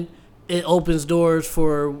one end, it opens doors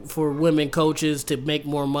for women coaches to make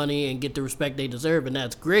more money and get the respect they deserve, and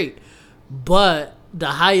that's great. But the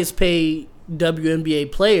highest paid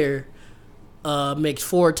WNBA player makes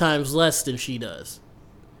 4 times less than she does.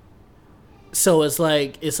 So it's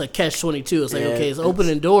like it's a catch-22. It's like, okay, it's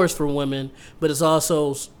opening doors for women, but it's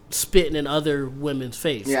also spitting in other women's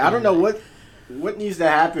face. Yeah, I don't know what needs to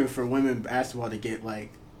happen for women basketball to get I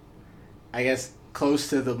guess close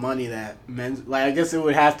to the money that men's. I guess it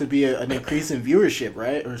would have to be an increase in viewership,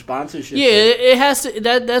 right, or sponsorship. Yeah, it has to.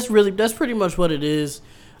 That's pretty much what it is.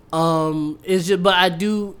 It's just, but I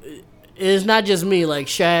do. It's not just me. Like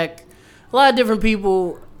Shaq, a lot of different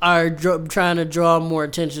people are trying to draw more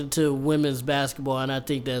attention to women's basketball, and I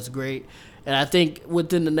think that's great. And I think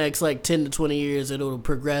within the next 10 to 20 years, it'll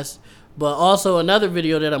progress. But also another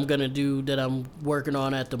video that I'm gonna do that I'm working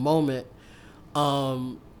on at the moment,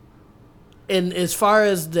 and as far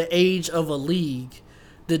as the age of a league,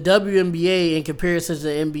 the WNBA in comparison to the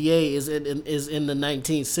NBA is in the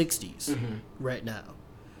 1960s right now.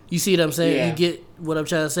 You see what I'm saying? Yeah. You get what I'm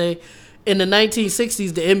trying to say? In the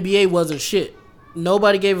 1960s, the NBA wasn't shit.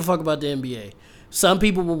 Nobody gave a fuck about the NBA. Some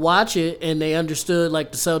people would watch it and they understood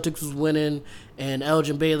the Celtics was winning and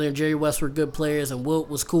Elgin Baylor and Jerry West were good players and Wilt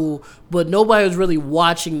was cool, but nobody was really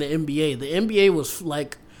watching the NBA. The NBA was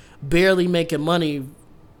barely making money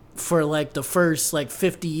for the first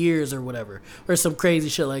 50 years or whatever, or some crazy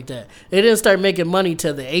shit like that. They didn't start making money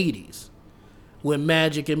till the 80s when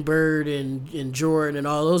Magic and Bird and Jordan and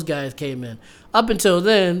all those guys came in. Up until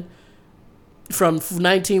then, from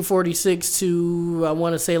 1946 to I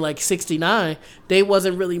want to say 69, they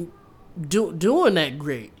wasn't really doing that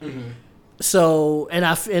great. So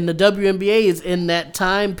and the WNBA is in that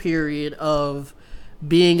time period of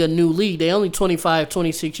being a new league. They only 25,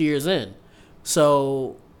 26 years in,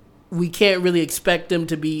 so we can't really expect them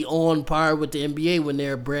to be on par with the NBA when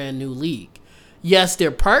they're a brand new league. Yes, they're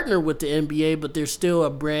partnered with the NBA, but they're still a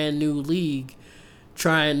brand new league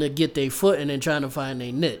trying to get their foot and then trying to find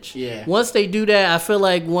their niche. Yeah. Once they do that, I feel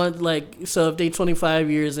like so if they 25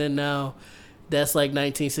 years in now, that's like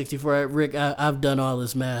 1964. Rick, I've done all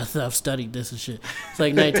this math. I've studied this and shit. It's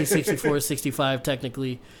like 1964, 65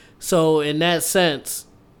 technically. So in that sense,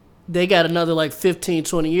 they got another like 15,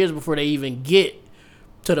 20 years before they even get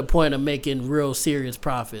to the point of making real serious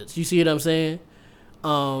profits. You see what I'm saying?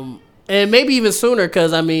 And maybe even sooner,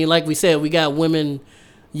 because I mean, like we said, we got women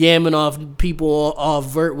yamming off people off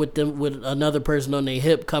vert with another person on their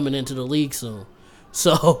hip coming into the league soon.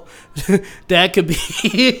 So that could be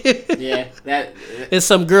that. And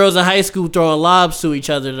some girls in high school throwing lobs to each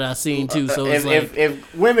other that I've seen too. So it's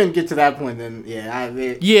if women get to that point, then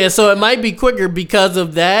so it might be quicker because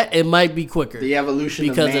of that. It might be quicker the evolution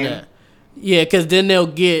because of that. Yeah, because then you'll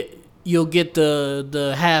get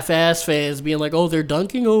the half-ass fans being like, oh, they're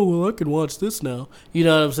dunking. Oh, well, I can watch this now. You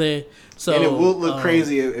know what I'm saying? So and it will look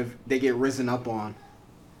crazy if they get risen up on.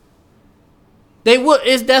 They would.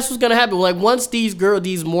 That's what's gonna happen. Like once these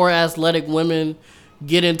more athletic women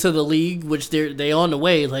get into the league, which they on the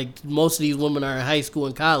way. Like most of these women are in high school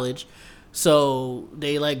and college, so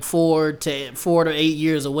they like 4 to 8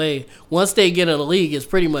 years away. Once they get in the league, it's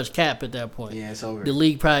pretty much capped at that point. Yeah, it's over. The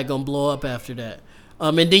league probably gonna blow up after that.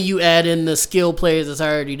 And then you add in the skill players that's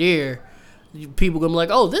already there. People gonna be like,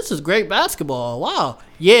 oh, this is great basketball. Wow.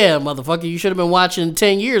 Yeah, motherfucker, you should have been watching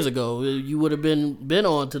 10 years ago. You would have been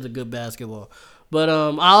on to the good basketball. But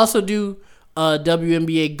I also do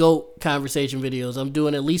WNBA GOAT conversation videos. I'm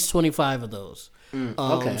doing at least 25 of those.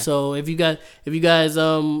 Okay. So if you guys,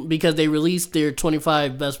 because they released their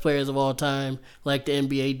 25 best players of all time, like the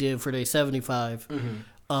NBA did for their 75.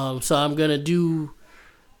 So I'm gonna do.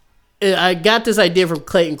 I got this idea from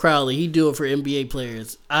Clayton Crowley. He do it for NBA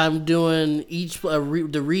players. I'm doing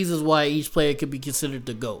the reasons why each player could be considered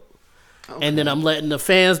the GOAT, and then I'm letting the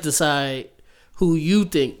fans decide who you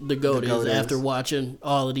think the GOAT is after watching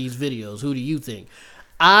all of these videos. Who do you think?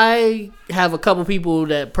 I have a couple people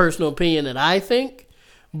that personal opinion that I think,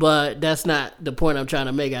 but that's not the point I'm trying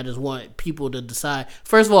to make. I just want people to decide.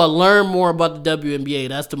 First of all, learn more about the WNBA.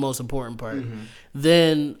 That's the most important part.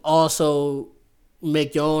 Then also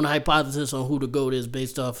make your own hypothesis on who the GOAT is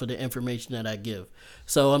based off of the information that I give.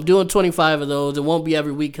 So I'm doing 25 of those. It won't be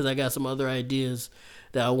every week because I got some other ideas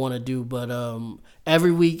that I want to do. But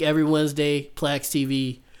every week, every Wednesday, Plax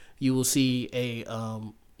TV, you will see a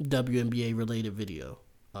WNBA related video.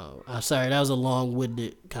 I'm sorry, that was a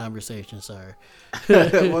long-winded conversation. Sorry.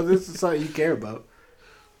 Well, this is something you care about.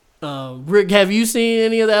 Rick, have you seen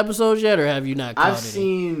any of the episodes yet, or have you not? I've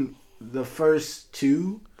seen the first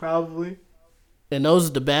 2, probably. And those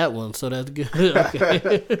are the bad ones, so that's good.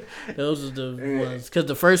 Okay. Those are the ones. Because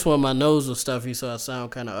the first one, my nose was stuffy, so I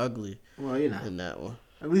sound kind of ugly. Well, you know. In that one.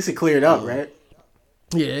 At least it cleared up, right?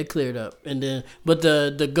 Yeah, it cleared up. And then, but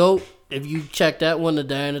the GOAT, if you check that one, the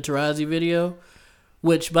Diana Taurasi video,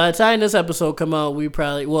 which by the time this episode come out, we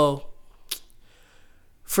probably,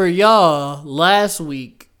 for y'all, last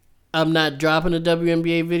week, I'm not dropping a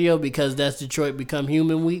WNBA video because that's Detroit Become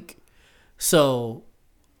Human week. So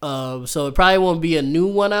it probably won't be a new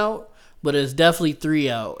one out, but it's definitely 3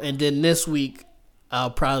 out. And then this week, I'll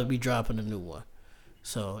probably be dropping a new one.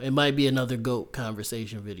 So it might be another GOAT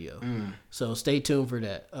conversation video. So stay tuned for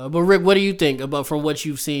that. But Rick, what do you think about, from what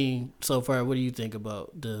you've seen so far? What do you think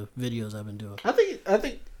about the videos I've been doing? I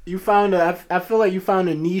think you found I feel like you found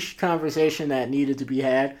a niche conversation that needed to be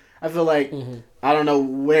had. I feel like I don't know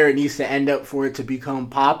where it needs to end up for it to become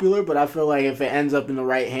popular, but I feel like if it ends up in the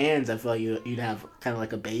right hands, I feel like you'd have kind of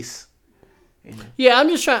like a base. You know? Yeah, I'm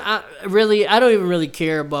just trying. I don't even really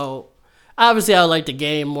care about. Obviously, I would like to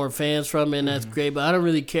gain more fans from it, and that's great, but I don't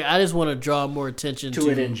really care. I just want to draw more attention to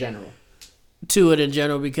it in general. To it in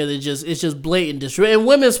general, because it's just blatant disrespect. And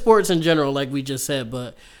women's sports in general, like we just said,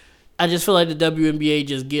 but I just feel like the WNBA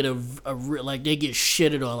just get like they get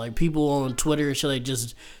shitted on. Like people on Twitter and shit, like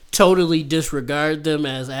just totally disregard them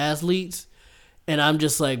as athletes. And I'm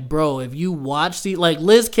just like, bro, if you watch like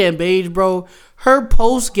Liz Cambage, bro, her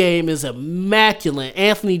post game is immaculate.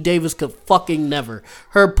 Anthony Davis could fucking never.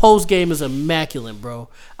 Her post game is immaculate, bro.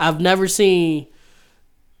 I've never seen,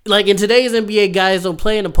 like in today's NBA, guys don't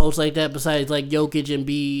play in the post like that. Besides like Jokic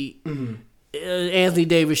and Anthony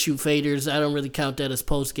Davis shoot faders. I don't really count that as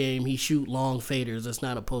post game. He shoot long faders. That's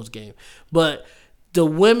not a post game. But the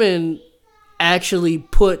women actually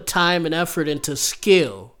put time and effort into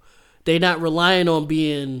skill. They're not relying on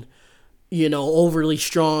being, overly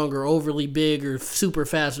strong or overly big or super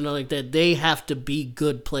fast or nothing like that. They have to be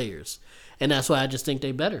good players. And that's why I just think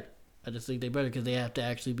they better. I just think they better because they have to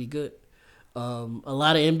actually be good. A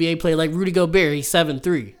lot of NBA players, like Rudy Gobert, he's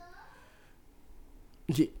 7'3".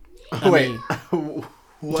 Wait,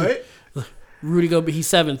 what? Rudy Gobert, he's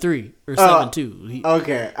 7'3" or 7'2".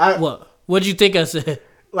 Okay. What? What'd you think I said?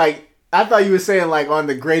 Like, I thought you were saying like on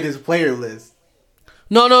the greatest player list.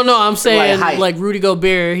 No. I'm saying height. like Rudy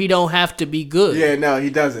Gobert, he don't have to be good. Yeah, no, he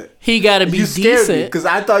doesn't. He got to be decent. Because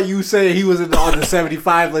I thought you said he was on the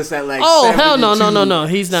 75 list at like. Oh hell no!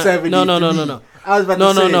 He's not. No. I was about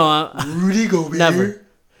to say No. Rudy Gobert. Never.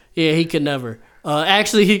 Yeah, he could never.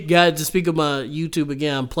 Actually, guys, to speak of my YouTube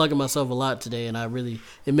again, I'm plugging myself a lot today, and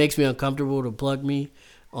it makes me uncomfortable to plug me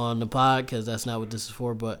on the pod because that's not what this is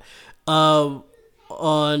for. But on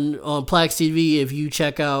Plex TV, if you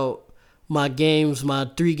check out my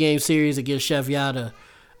 3-game series against Chef Yada,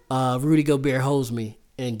 Rudy Gobert holds me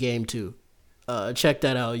in game 2. Check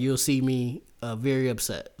that out. You'll see me very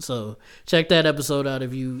upset. So check that episode out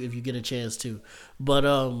if you get a chance to. But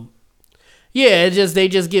yeah,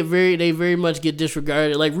 they very much get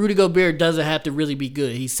disregarded. Like Rudy Gobert doesn't have to really be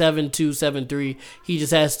good. He's 7'2", 7'3". He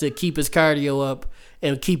just has to keep his cardio up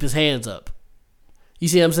and keep his hands up. You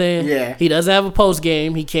see what I'm saying? Yeah. He doesn't have a post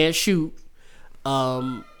game. He can't shoot.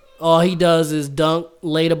 All he does is dunk,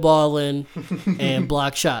 lay the ball in, and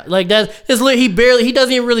block shot. Like that's he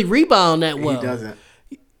doesn't even really rebound that well. He doesn't.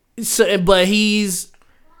 So, but he's an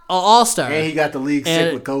all-star. And he got the league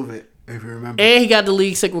sick with COVID, if you remember. And he got the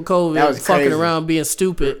league sick with COVID. That was fucking crazy. around being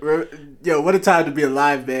stupid. Yo, what a time to be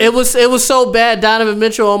alive, man. It was so bad. Donovan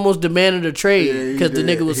Mitchell almost demanded a trade because the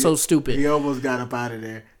nigga was so stupid. He almost got up out of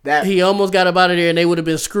there. He almost got up out of there, and they would have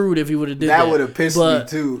been screwed if he would have did that. That would have pissed me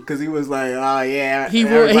too, because he was like, "Oh yeah." He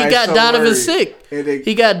got Donovan sick.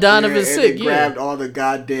 He got Donovan sick. And grabbed all the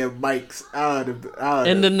goddamn mics out of.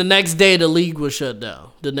 And then the next day, the league was shut down.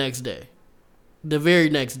 The next day, the very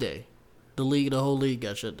next day, the whole league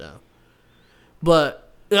got shut down.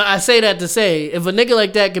 But I say that to say, if a nigga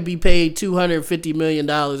like that could be paid $250 million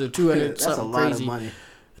or 200 that's something a lot crazy. of money.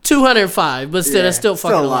 205, but still, that's still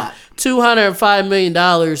fucking a lot. $205 million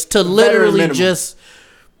to literally just,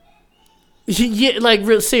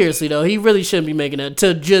 seriously though, he really shouldn't be making that.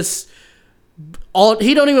 To just,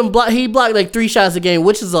 he don't even block. He blocked like 3 shots a game,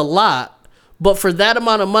 which is a lot. But for that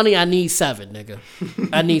amount of money, I need 7, nigga.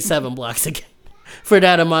 I need 7 blocks a game for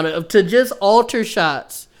that amount of to just alter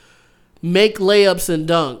shots, make layups and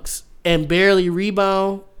dunks, and barely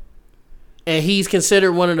rebound. And he's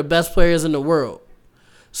considered one of the best players in the world.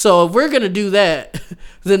 So if we're gonna do that,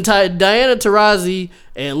 then Diana Taurasi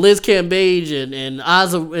and Liz Cambage and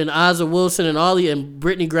Ozza Wilson and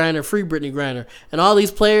Brittany Griner, free Brittany Griner, and all these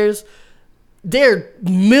players, they're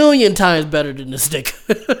million times better than this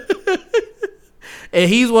nigga. And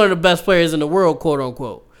he's one of the best players in the world, quote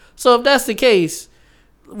unquote. So if that's the case,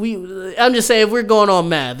 I'm just saying, if we're going on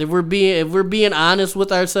math, if we're being honest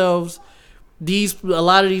with ourselves, a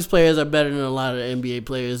lot of these players are better than a lot of the NBA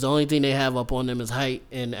players. The only thing they have up on them is height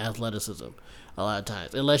and athleticism a lot of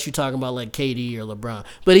times. Unless you're talking about like KD or LeBron.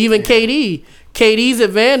 But even KD's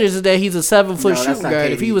advantage is that he's a 7-foot shooting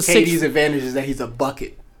guard. KD. If he was KD's advantage is that he's a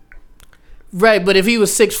bucket. Right, but if he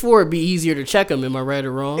was 6'4", it'd be easier to check him. Am I right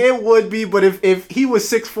or wrong? It would be, but if he was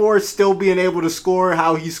 6'4", still being able to score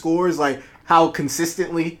how he scores, like how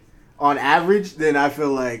consistently on average, then I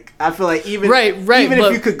feel like even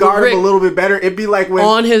if you could guard him a little bit better, it'd be like when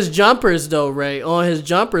on his jumpers though,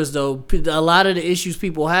 a lot of the issues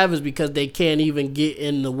people have is because they can't even get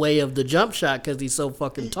in the way of the jump shot because he's so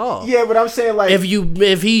fucking tall. Yeah, but I'm saying like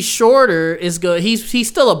if he's shorter, it's good. He's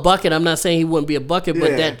still a bucket. I'm not saying he wouldn't be a bucket,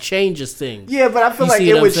 but that changes things. Yeah, but I feel like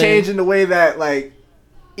it would change in the way that like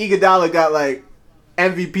Iguodala got like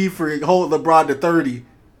MVP for holding LeBron to 30.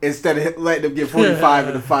 Instead of letting them get 45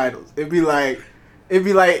 in the finals. It'd be like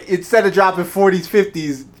instead of dropping 40s,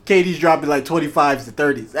 50s, KD's dropping like 25s to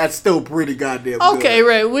 30s. That's still pretty goddamn good. Okay,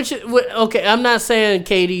 right. Okay, I'm not saying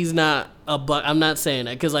KD's not a bucket. I'm not saying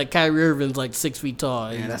that because like Kyrie Irving's like 6 feet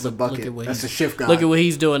tall. Yeah, that's a bucket. That's a shift guard. Look at what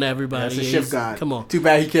he's doing to everybody. That's a shift guard. Come on. Too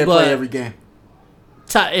bad he can't play every game.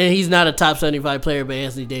 And he's not a top 75 player, but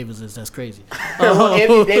Anthony Davis is. That's crazy.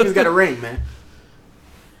 Anthony Davis got a ring, man.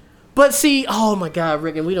 But see, oh my God,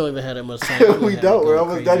 Rick, and we don't even have that much time. We don't. We're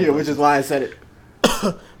almost done here, which is why I said it.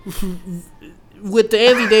 With the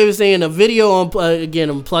Anthony Davis thing, a video on again,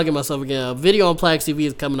 I'm plugging myself again. A video on Plex TV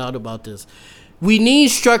is coming out about this. We need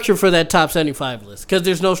structure for that top 75 list because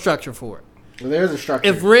there's no structure for it. Well, there is a structure.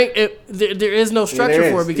 There is no structure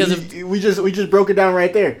for it because we just broke it down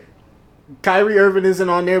right there. Kyrie Irving isn't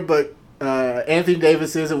on there, but Anthony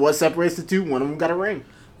Davis is, and what separates the two? One of them got a ring.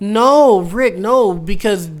 No, Rick, no,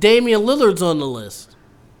 because Damian Lillard's on the list.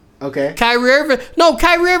 Okay. Kyrie Irving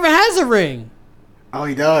has a ring. Oh,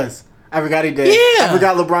 he does. I forgot he did. Yeah. I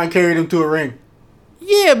forgot LeBron carried him to a ring.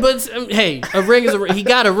 Yeah, but hey, a ring is a ring. He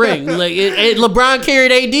got a ring. Like LeBron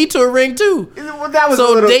carried AD to a ring too. Well, that was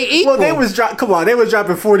so they equal. Well, they was come on, they was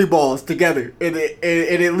dropping 40 balls together, and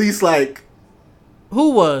at least like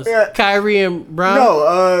who was Kyrie and Bron?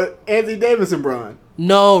 No, Anthony Davis and Bron.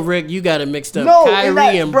 No, Rick, you got it mixed up. No,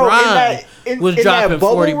 Kyrie and Bron was dropping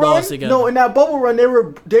 40 balls together. No, in that bubble run, they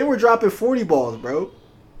were dropping 40 balls, bro.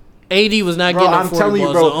 AD was not getting 40 balls. I'm telling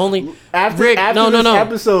you, bro. So only after this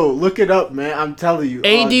episode, look it up, man. I'm telling you.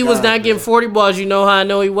 AD was not getting 40 balls. You know how I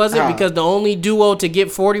know he wasn't? Because the only duo to get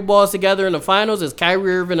 40 balls together in the finals is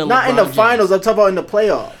Kyrie Irving and LeBron Not in the James. finals. I'm talking about in the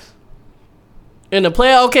playoffs. In the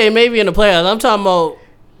playoffs? Okay, maybe in the playoffs. I'm talking about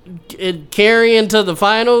it carrying to the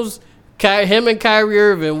finals. Him and Kyrie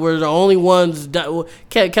Irving were the only ones.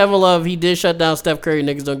 Kevin Love, he did shut down Steph Curry.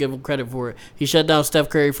 Niggas don't give him credit for it. He shut down Steph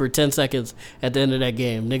Curry for 10 seconds at the end of that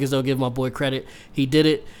game. Niggas don't give my boy credit. He did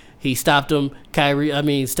it. He stopped him.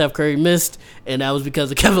 Steph Curry missed, and that was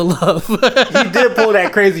because of Kevin Love. He did pull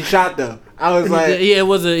that crazy shot though. I was like, yeah, it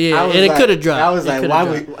was it could have dropped. I was like,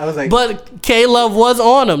 I was like, but K Love was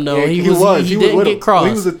on him though. Yeah, he didn't get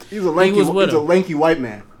crossed. He was a lanky white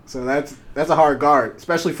man. So that's a hard guard,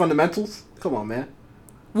 especially fundamentals. Come on, man.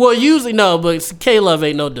 Well, usually no, but K-Love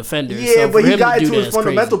ain't no defender. Yeah, so but he got into his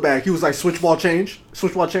fundamental back. He was like switch ball change.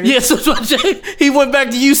 Yeah, switch ball change. He went back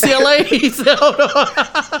to UCLA. He said, "Hold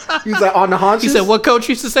on." He was like on the haunches. He said, "What coach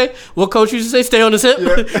used to say? What coach used to say? Stay on his hip."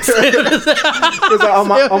 Yeah. He was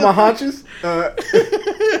like on my haunches.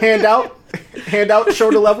 Hand out,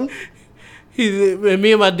 shoulder level. And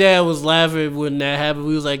me and my dad was laughing when that happened.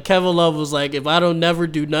 We was like, Kevin Love was like, if I don't never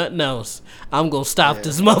do nothing else, I'm gonna stop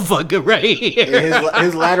this motherfucker right here. Yeah,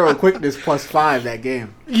 his lateral quickness +5 that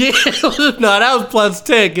game. Yeah, no, that was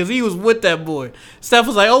 +10 because he was with that boy. Steph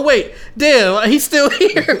was like, oh wait, damn, he's still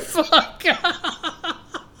here. Fuck.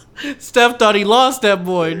 Steph thought he lost that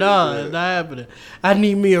boy. Nah, it's not happening. I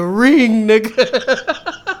need me a ring,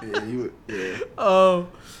 nigga. Yeah.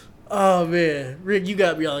 Oh man, Rick, you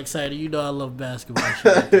got me all excited. You know I love basketball.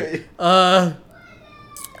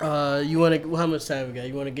 You want to? How much time we got?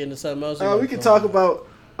 You want to get into something else? We can talk about.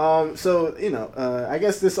 So I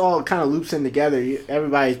guess this all kind of loops in together.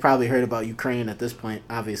 Everybody's probably heard about Ukraine at this point,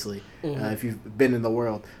 obviously, if you've been in the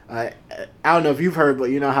world. I don't know if you've heard, but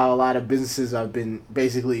you know how a lot of businesses have been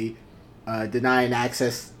basically denying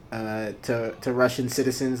access to Russian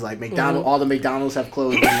citizens, like McDonald's. All the McDonald's have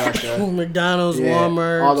closed in Russia. McDonald's,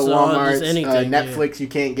 Walmart, all the Walmarts, anything, Netflix. Yeah. You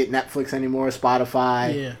can't get Netflix anymore.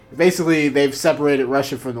 Spotify. Yeah. Basically, they've separated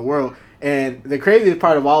Russia from the world. And the craziest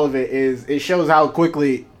part of all of it is it shows how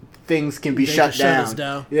quickly things can be shut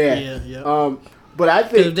down. Yeah. But I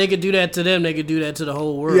think if they could do that to them, they could do that to the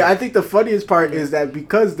whole world. Yeah, I think the funniest part is that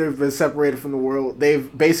because they've been separated from the world, the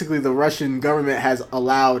Russian government has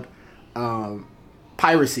allowed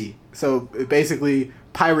piracy. So basically,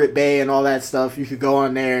 Pirate Bay and all that stuff. You could go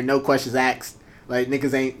on there, no questions asked. Like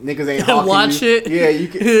niggas ain't hawking watch you. it. Yeah, you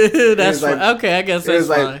can. That's like, okay. I guess that's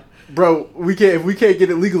fine. Like, bro, if we can't get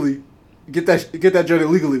it legally, get that joint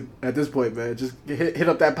illegally at this point, man. Just hit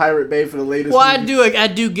up that Pirate Bay for the latest. Well, movie. I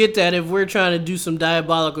do get that if we're trying to do some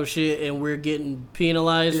diabolical shit and we're getting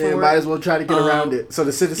penalized for it. Might as well try to get around it. So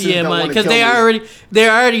the citizens don't want to kill because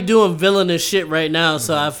they're already doing villainous shit right now.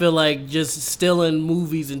 So I feel like just stealing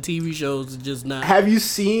movies and TV shows is just not. Have you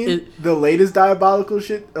seen the latest diabolical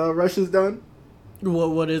shit Russia's done?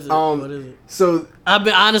 What is it? What is it? So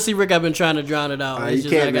Rick, I've been trying to drown it out. You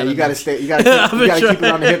can't, man. You gotta stay. You gotta keep it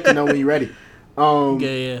on the hip to know when you're ready.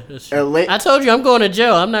 Yeah, that's true. I told you I'm going to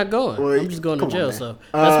jail. I'm not going. Well, I'm just going to jail. So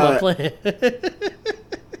that's my plan.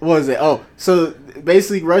 What was it? Oh, so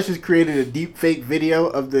basically, Russia's created a deep fake video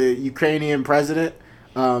of the Ukrainian president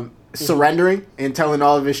surrendering and telling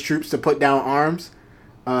all of his troops to put down arms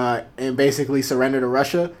and basically surrender to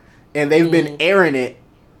Russia, and they've been airing it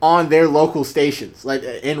on their local stations, like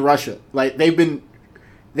in Russia. Like they've been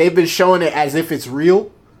showing it as if it's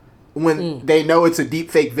real when they know it's a deep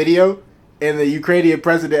fake video. And the Ukrainian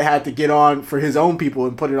president had to get on for his own people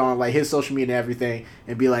and put it on like his social media and everything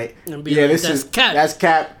and be like, that's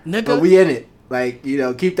cap, nigga. But we in it. Like,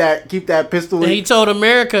 keep that pistol. And he told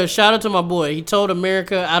America, shout out to my boy. He told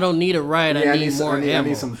America, I don't need a riot. I need more ammo.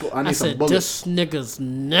 I need some bullets. This nigga's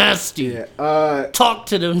nasty. Yeah. Talk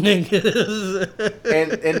to them niggas.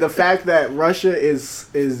 and the fact that Russia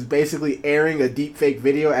is basically airing a deep fake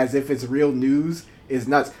video as if it's real news is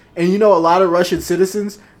nuts. And a lot of Russian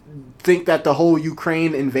citizens think that the whole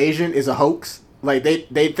Ukraine invasion is a hoax. Like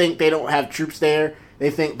they think they don't have troops there. They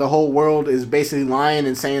think the whole world is basically lying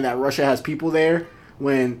and saying that Russia has people there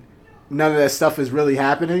when none of that stuff is really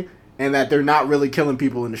happening and that they're not really killing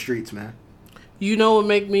people in the streets, man. You know what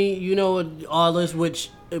make me? You know what? All this, which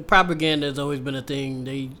propaganda has always been a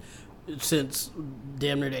thing. Since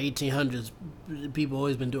damn near the 1800s, people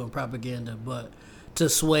always been doing propaganda, but to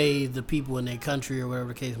sway the people in their country or whatever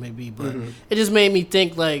the case may be. But it just made me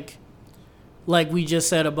think like we just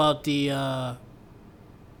said about the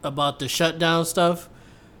shutdown stuff.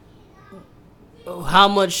 How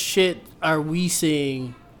much shit are we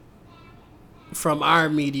seeing from our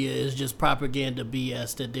media is just propaganda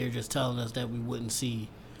BS that they're just telling us that we wouldn't see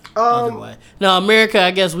otherwise? Now, America,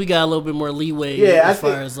 I guess we got a little bit more leeway as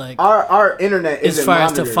far as like our internet isn't as far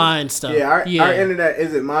monitored. As to find stuff. Yeah, our internet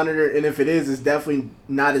isn't monitored, and if it is, it's definitely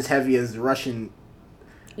not as heavy as Russian.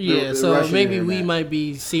 Yeah, so Russian maybe internet. We might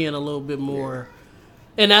be seeing a little bit more. Yeah.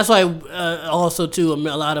 And that's why also too a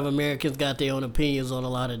lot of Americans got their own opinions on a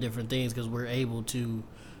lot of different things because we're able to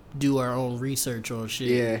do our own research on shit.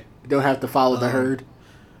 Yeah, you don't have to follow the herd.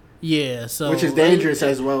 Yeah, so which is dangerous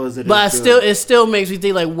as well as it but is. But it still makes me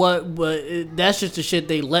think like what? But that's just the shit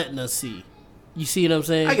they letting us see. You see what I'm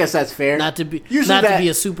saying? I guess that's fair. Not to be to be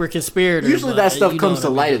a super conspirator. Usually that stuff comes to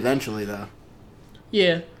light eventually, though.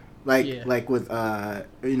 Yeah. Like with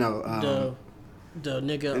the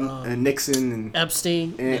nigga and Nixon and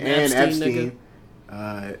Epstein and Epstein.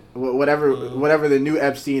 Whatever the new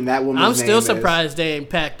Epstein, that woman's I'm still name surprised they ain't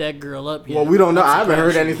packed that girl up yet. Well, we don't know. I haven't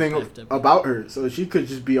heard anything about her, so she could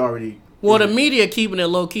just be already. Well, the media keeping it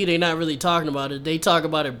low key. They not really talking about it. They talk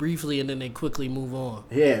about it briefly and then they quickly move on.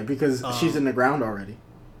 Yeah, because she's in the ground already.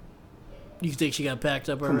 You think she got packed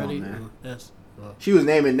up already? Come on, man. She was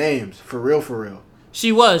naming names for real.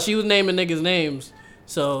 She was naming niggas' names.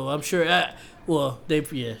 So I'm sure.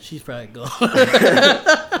 She's probably gone.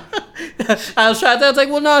 I was trying to. I was like,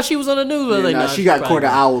 well, no, she was on the news. Yeah, she got quarter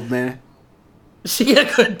owled, man. She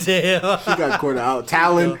got damn. She got quarter owled.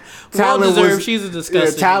 Talon was. She's a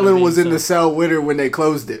disgusting. Talon was in the cell with her when they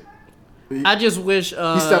closed it. I just wish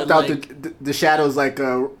he stepped out the shadows like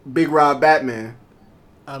a Big Rob Batman.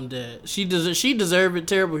 I'm dead. She deserved it.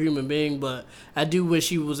 Terrible human being, but I do wish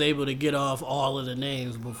she was able to get off all of the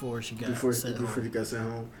names before she got sent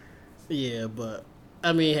home. Yeah, but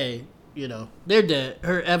I mean, hey, they're dead.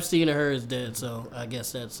 Her Epstein and her is dead, so I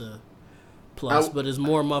guess that's a plus. But there's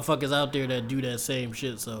more motherfuckers out there that do that same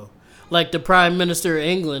shit. So, like the Prime Minister of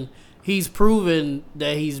England, he's proven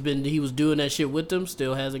that he was doing that shit with them.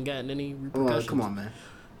 Still hasn't gotten any repercussions. Come on, man.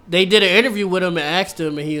 They did an interview with him and asked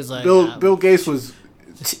him, and he was like, Bill Gates was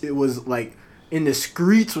like in the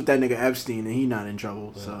streets with that nigga Epstein, and he not in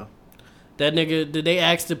trouble. Yeah. So that nigga, did they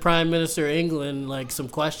ask the Prime Minister of England like some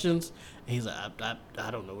questions? And he's like,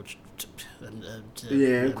 I don't know what.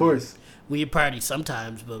 Yeah, of course. We party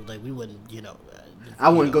sometimes, but like we wouldn't, I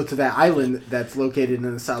wouldn't go to that island that's located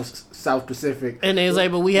in the South Pacific. And he's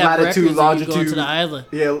like, but we have latitude, longitude. Going to the island.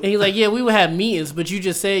 Yeah. And he's like, yeah, we would have meetings, but you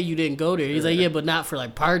just said you didn't go there. He's like, yeah, but not for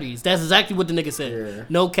like parties. That's exactly what the nigga said. Yeah.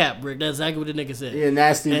 No cap, Rick. That's exactly what the nigga said. Yeah,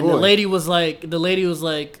 nasty and boy. And the lady was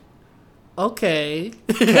like, okay.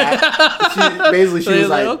 She was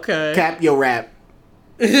like, okay. Cap your rap.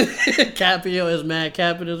 Capio is mad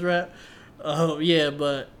capping his rap. Oh yeah,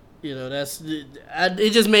 but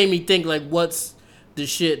it just made me think like, what's the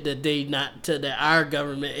shit that that our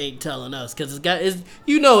government ain't telling us? Because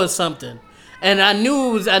it's something, and I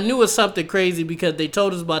knew it was something crazy because they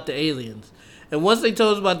told us about the aliens, and once they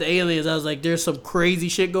told us about the aliens, I was like, there's some crazy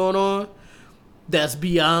shit going on that's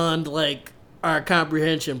beyond like our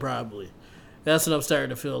comprehension probably. That's what I'm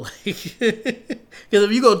starting to feel like. Because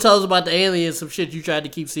if you gonna tell us about the aliens, some shit you tried to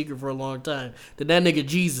keep secret for a long time, then that nigga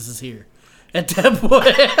Jesus is here. At that point,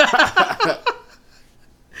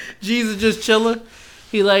 Jesus just chilling.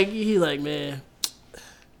 He like man.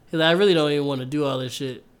 He like, I really don't even want to do all this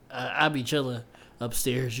shit. I be chilling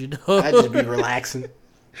upstairs, I just be relaxing.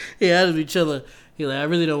 Yeah, I just be chilling. He like, I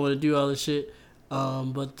really don't want to do all this shit.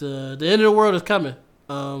 But the end of the world is coming.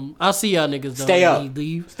 I'll see y'all niggas though. Stay up.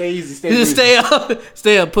 Leave. Stay easy. Stay up.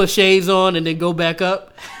 Stay up. Put shades on and then go back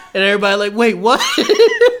up. And everybody like, wait, what?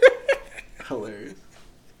 Hilarious.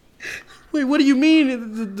 Wait, what do you mean?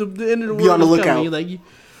 The end of the world? Be on the lookout. Coming?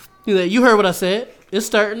 You heard what I said. It's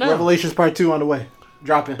starting now. Revelations Part 2 on the way.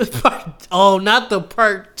 Dropping. Oh, not the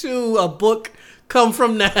Part 2. A book come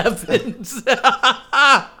from the heavens.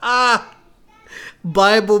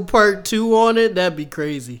 Bible Part 2 on it. That'd be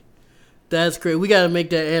crazy. That's crazy. We gotta make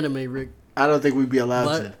that anime, Rick. I don't think we'd be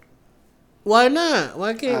allowed to. Why not?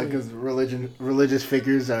 Why can't we? Because religious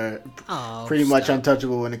figures are pretty much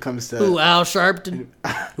untouchable when it comes to... Who, Al Sharpton?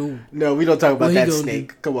 Who? No, we don't talk about that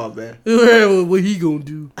snake. Come on, man. What he gonna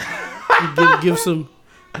do? give some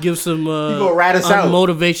you gonna rat us out.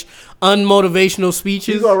 Unmotivational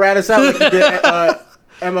speeches. You gonna rat us out like you did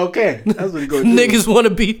MLK. That's what he gonna do. Niggas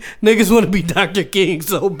want to be Dr. King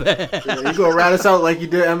so bad. Yeah, he gonna rat us out like you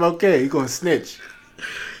did MLK. He gonna snitch.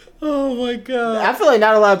 Oh my god! I feel like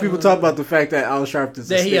not a lot of people talk about the fact that Al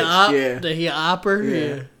Sharpton's a snitch. That he a opper.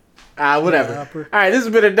 Yeah. Whatever. All right, this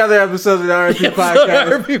has been another episode of the RP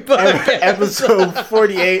Podcast. Episode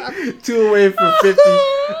 48. 2 away from 50.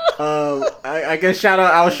 I guess shout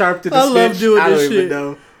out Al Sharpton. I love doing this shit. Even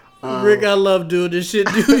know. Rick, I love doing this shit,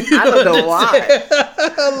 dude. I don't know why.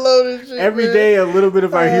 I love this shit. Every day, a little bit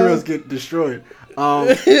of our heroes get destroyed. We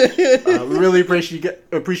really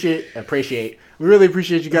appreciate. We really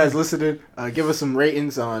appreciate you guys listening. Give us some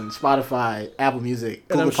ratings on Spotify, Apple Music,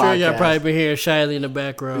 Google and I'm sure Podcasts. y'all probably been hearing Shiley in the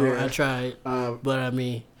background. Yeah. I tried, but I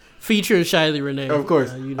mean, featuring Shiley Renee. Of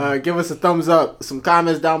course. Give us a thumbs up. Some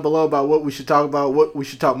comments down below about what we should talk about, what we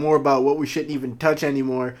should talk more about, what we shouldn't even touch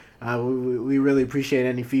anymore. We really appreciate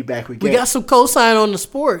any feedback we get. We got some cosign on the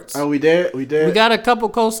sports. Oh, we did? We got a couple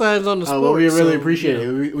cosigns on the sports. Well, we really appreciate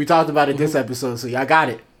it. We talked about it this episode, so y'all got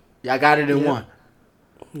it. Y'all got it in one.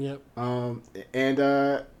 Yep.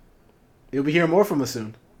 And you'll be hearing more from us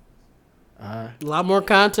soon. A lot more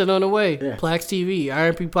content on the way. Yeah. Plax TV,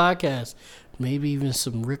 RMP Podcast, maybe even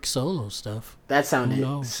some Rick Solo stuff. That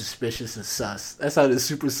sounded suspicious and sus. That sounded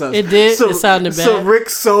super sus. It did. It sounded bad. Some Rick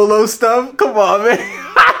Solo stuff. Come on, man.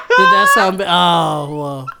 Did that sound bad? Oh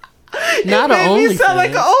well. Not an OnlyFans. You sound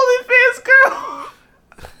like an OnlyFans girl.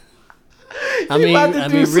 I mean,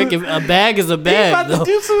 Rick, a bag is a bag. You about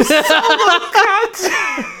to do some solo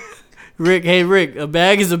content. Rick, a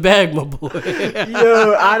bag is a bag, my boy.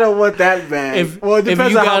 Yo, I don't want that bag. It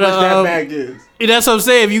depends on how much that bag is. That's what I'm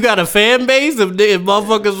saying. If you got a fan base, if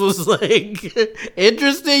motherfuckers was like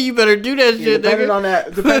interested, you better do that shit. Depending on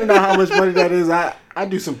how much money that is, I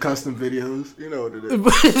do some custom videos. You know what it is.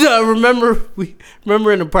 But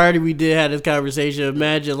remember in the party we did have this conversation.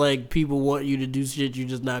 Imagine like people want you to do shit you're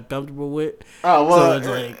just not comfortable with. Oh well,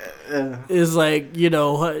 so it's like you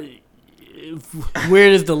know. Where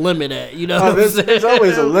is the limit at? You know, there's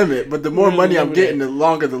always a limit, but the more money I'm getting, the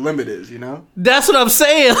longer the limit is. You know, that's what I'm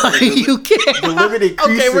saying. Like you can't. The limit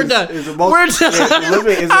increases. Okay, we're done. We're done. Yeah, the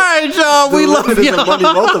limit is all right, y'all. We love y'all. A money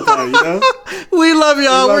multiplier, you know? We love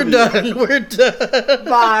y'all. We're done. We're done.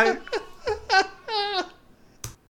 Bye.